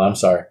Fern Gully, I'm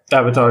sorry.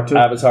 Avatar 2.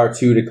 Avatar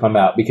 2 to come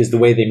out because the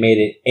way they made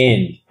it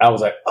end, I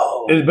was like, oh.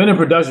 It's been in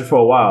production for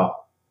a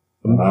while.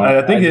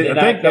 I think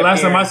I the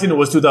last time I seen it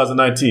was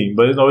 2019.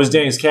 But it's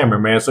James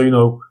Cameron, man. So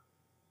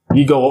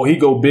he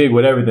go big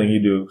with everything he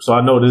do. So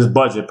I know this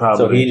budget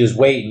probably. So he just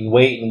waiting.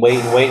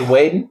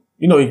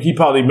 He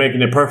probably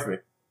making it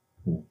perfect.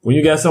 When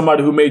you got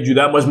somebody who made you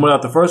that much money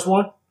out the first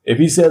one, if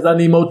he says I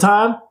need more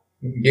time,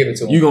 Give it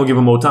to him. you're gonna give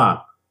him more time.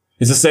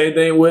 It's the same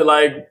thing with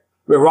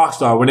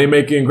Rockstar when they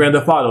making Grand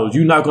Theft Autos.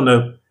 You're not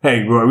gonna,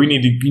 hey bro, we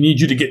need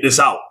you to get this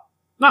out.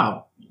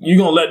 No, you're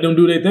gonna let them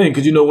do their thing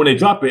because when they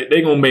drop it,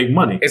 they gonna make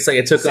money. It's like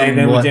it took Same them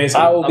thing with what, James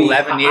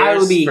 11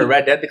 years for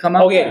Red Dead to come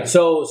out. Okay,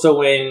 so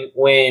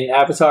when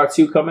Avatar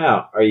 2 come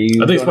out, are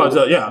you? I think it's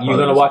probably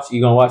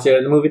You gonna watch it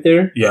at the movie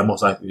theater? Yeah,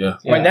 most likely, yeah.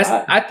 I mean,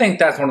 I think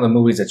that's one of the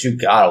movies that you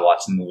gotta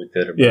watch in the movie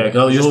theater. Bro. Yeah,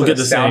 because you Just don't for get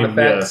the sound same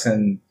effects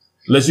and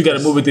unless you got a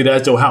movie theater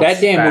at your house.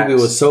 That damn Facts.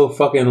 movie was so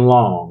fucking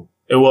long.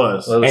 It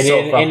was. Well, it was And so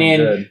then fucking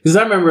good. because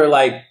I remember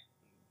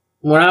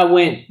when I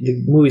went,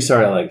 the movie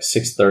started at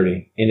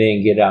 6:30 and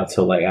didn't get out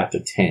till after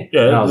 10.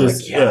 Yeah, and I was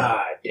it's- like,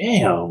 God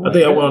damn. I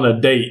think I went on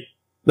a date.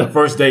 The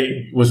first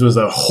date, which was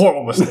a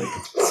horrible mistake.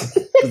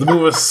 'Cause the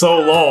movie was so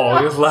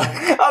long. It's like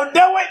I'm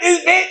done with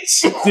this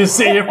bitch. just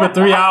sitting here for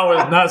 3 hours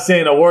not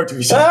saying a word to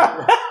each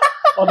other.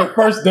 on the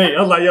first date.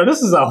 I was like, yo,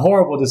 this is a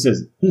horrible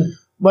decision.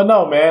 But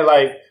no, man,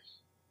 like,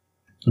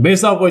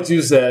 based off what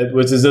you said,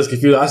 which is just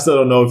confusing, I still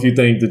don't know if you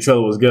think the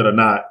trailer was good or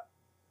not.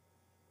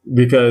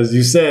 Because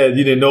you said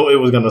you didn't know it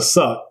was going to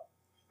suck.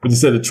 But you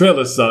said the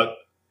trailer sucked.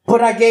 But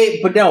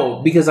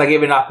because I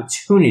gave it an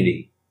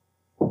opportunity.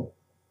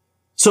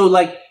 So,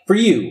 like, for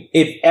you,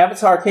 if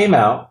Avatar came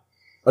out,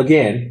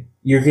 again,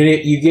 you're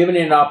giving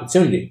it an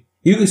opportunity.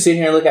 You can sit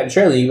here and look at the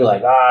trailer, and you're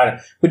like,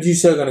 but you're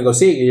still gonna go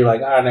see it. You're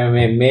like, no,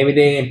 man, maybe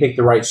they didn't pick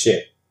the right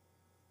shit.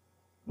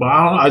 Well,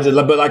 I don't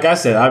know. But like I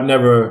said, I've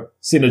never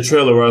seen a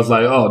trailer where I was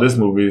like, oh, this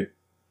movie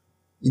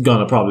is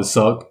gonna probably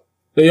suck.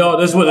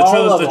 That's what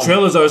the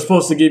trailers are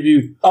supposed to give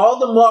you. All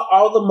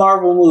the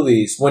Marvel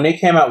movies, when they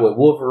came out with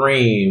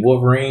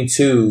Wolverine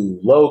 2,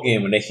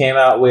 Logan, when they came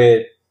out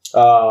with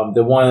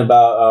the one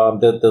about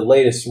the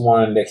latest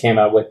one that came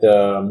out with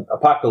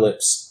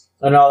Apocalypse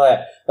and all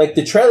that, like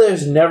the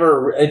trailers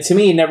never, to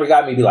me, never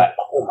got me to be like,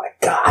 oh my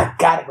god, I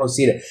gotta go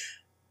see that.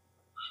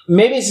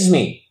 Maybe it's just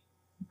me.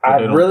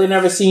 I've really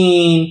never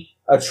seen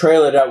a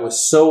trailer that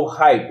was so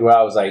hyped where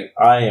I was like,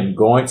 I am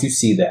going to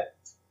see that.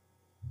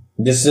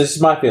 This is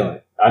my feeling.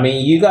 I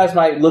mean, you guys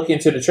might look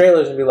into the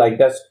trailers and be like,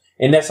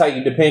 that's how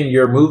you depend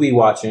your movie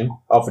watching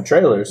off of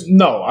trailers.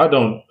 No, I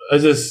don't.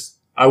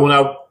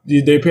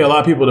 They pay a lot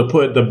of people to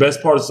put the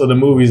best parts of the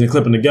movies and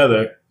clip them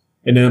together.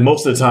 And then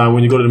most of the time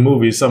when you go to the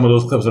movies, some of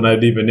those clips are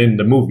not even in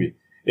the movie.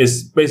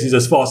 It's basically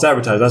just false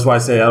advertising. That's why I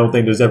say I don't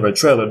think there's ever a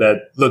trailer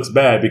that looks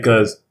bad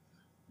because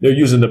they're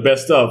using the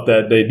best stuff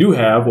that they do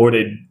have or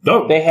they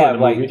don't. They have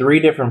like 3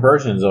 different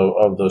versions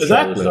of those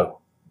trailers though.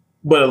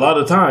 But a lot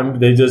of the time,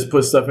 they just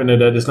put stuff in there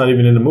that it's not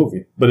even in the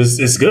movie. But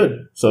it's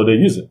good, so they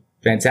use it.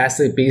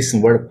 Fantastic Beasts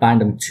and Where to Find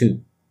Them 2.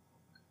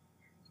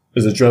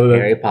 Is it a trailer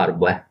Harry Potter,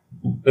 boy.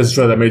 Is a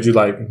trailer that made you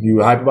you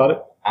were hype about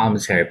it? I'm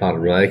just Harry Potter,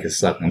 bro. It could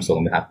suck, and I'm still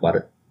gonna be hype about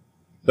it.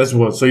 That's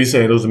what. So you're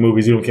saying those are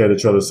movies you don't care the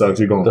trailer sucks?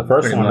 You're going the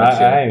first one. I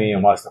haven't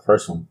even watched the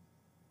first one.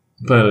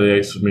 Planet of the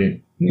Apes for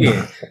me.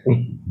 Yeah,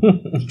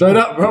 straight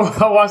up, bro.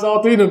 I watched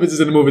all 3 of them bitches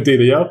in the movie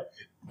theater, yo.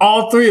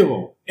 All 3 of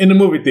them in the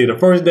movie theater.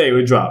 First day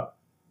we dropped.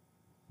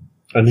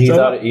 And you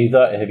saw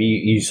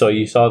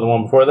the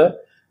one before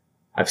that?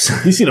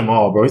 He's seen them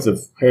all, bro. He's a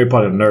Harry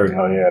Potter nerd.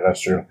 Oh yeah,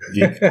 that's true.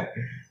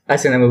 I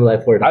seen that movie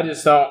like 4 times. I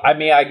just don't. I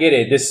mean, I get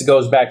it. This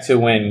goes back to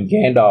when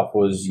Gandalf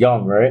was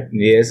young, right?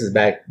 Yeah, this is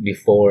back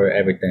before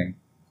everything.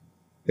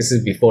 This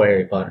is before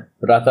Harry Potter.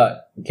 But I thought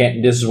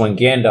this is when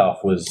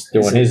Gandalf was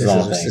doing his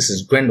own thing. This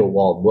is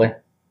Grindelwald, boy.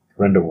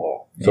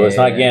 Grindelwald. So it's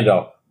not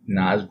Gandalf.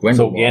 Nah, it's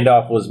Grindelwald. So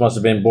Gandalf must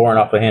have been born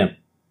off of him.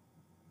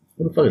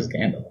 Who the fuck is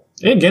Gandalf?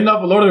 Ain't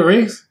Gandalf a Lord of the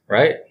Rings?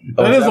 Right?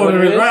 That is Lord of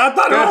the Rings, right? I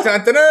thought it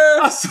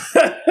was.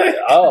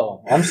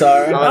 Oh, I'm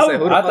sorry.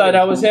 I thought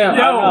that was him.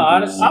 Yo,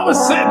 honestly, I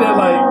was sitting there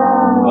like...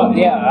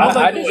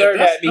 I deserve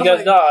that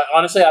because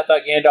honestly, I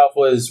thought Gandalf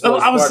was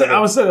I was sitting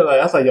there like,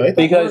 I was like, yo,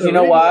 because you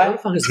know why? Who the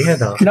fuck is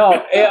Gandalf? No,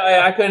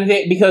 I couldn't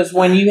think because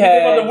when you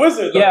had the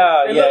wizard,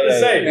 yeah.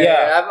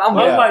 I'm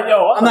like,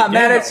 yo, I'm not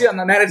mad at you. I'm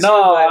not mad at you.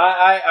 No,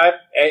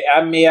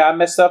 I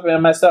messed up,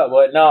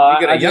 but no, you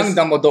get a young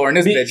Dumbledore in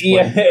this bitch.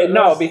 Yeah,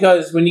 no,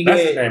 because when you that's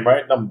get his name,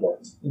 right? Dumbledore.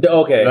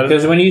 Okay,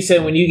 because when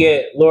you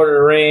get Lord of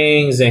the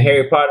Rings and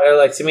Harry Potter,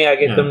 like to me, I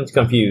get them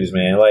confused,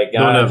 man. Like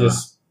I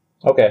just.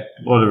 Okay.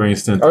 Lord of the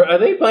Rings 10th. Are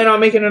they planning on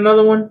making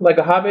another one? Like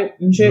a Hobbit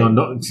and shit?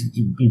 No,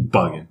 you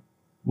bugging.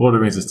 Lord of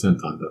the Rings is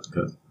 10th on that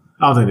because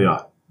I don't think they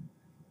are.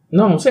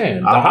 No, I'm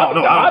saying. The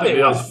Hobbit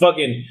was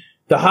fucking...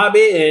 The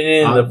Hobbit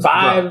and then the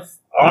 5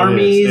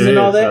 armies and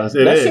all that.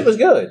 That shit was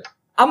good.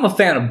 I'm a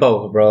fan of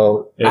both,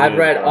 bro. I've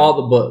read all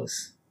the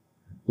books.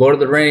 Lord of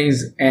the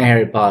Rings and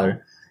Harry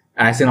Potter.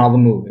 And I've seen all the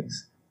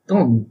movies.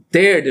 Don't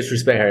dare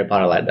disrespect Harry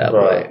Potter like that,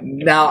 boy.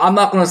 Now, I'm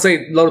not going to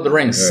say Lord of the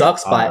Rings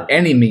sucks by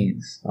any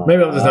means.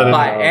 Maybe I'm just not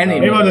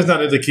maybe I'm just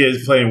not into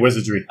kids playing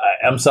wizardry.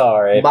 I'm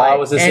sorry. If I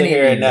was to sit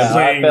here now,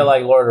 I feel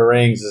like Lord of the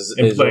Rings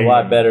is a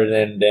lot better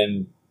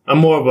than I'm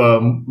more of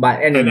a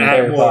by any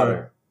Harry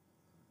Potter.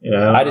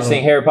 Yeah, I just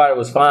think Harry Potter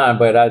was fine,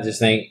 but I just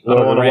think I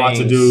don't want to watch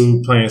a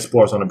dude playing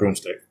sports on a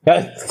broomstick.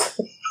 Yeah.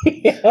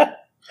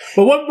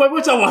 But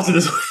what y'all watching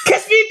this week?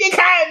 Catch me if you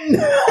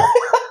can.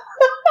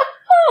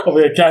 Over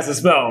here casting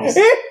spells.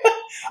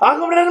 I'm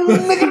going to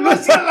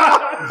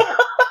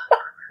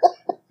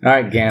All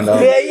right, Gandalf.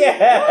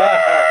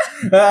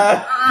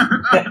 Yeah.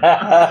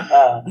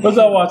 What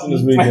y'all watching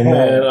this weekend,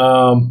 man?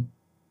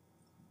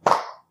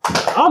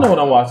 I don't know what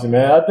I'm watching,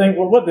 man. I think,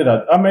 what did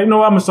I mean,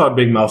 no, I'm going to start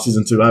Big Mouth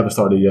Season 2. I haven't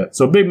started yet.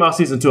 So Big Mouth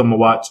Season 2, I'm going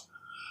to watch.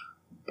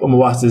 I'm going to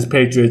watch this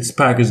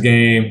Patriots-Packers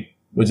game,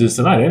 which is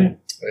tonight, ain't it?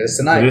 It's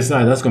tonight. It's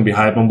tonight. That's going to be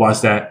hype. I'm going to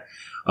watch that.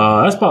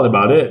 That's probably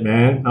about it,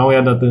 man. I don't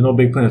have nothing, no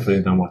big plans for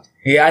anything I'm watching.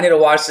 Yeah, I need to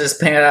watch this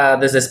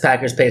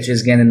Packers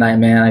Patriots game tonight,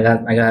 man.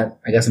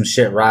 I got some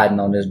shit riding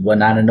on this. But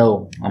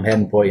 9-0. I'm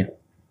heading for you.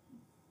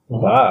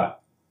 Wow.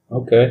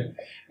 Okay.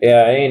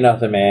 Yeah, ain't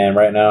nothing, man.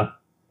 Right now,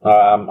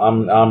 I'm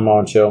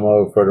on chill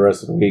mode for the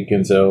rest of the week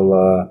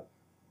until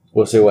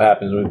we'll see what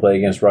happens when we play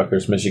against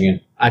Rutgers,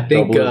 Michigan. I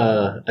think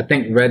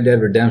Red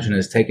Dead Redemption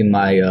has taken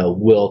my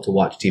will to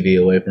watch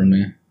TV away from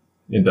me.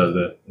 It does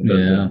that.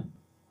 Yeah.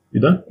 You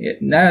done? Yeah,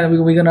 nah,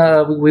 we're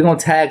gonna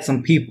tag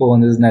some people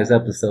in this next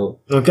episode.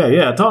 Okay,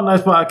 yeah. Talk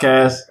Nice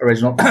Podcast.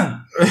 Original.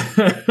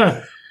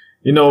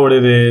 You know what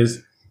it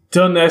is.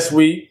 Till next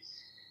week,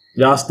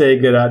 y'all stay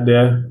good out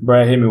there.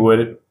 Brad, hit me with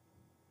it.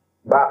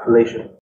 Bye, Felicia.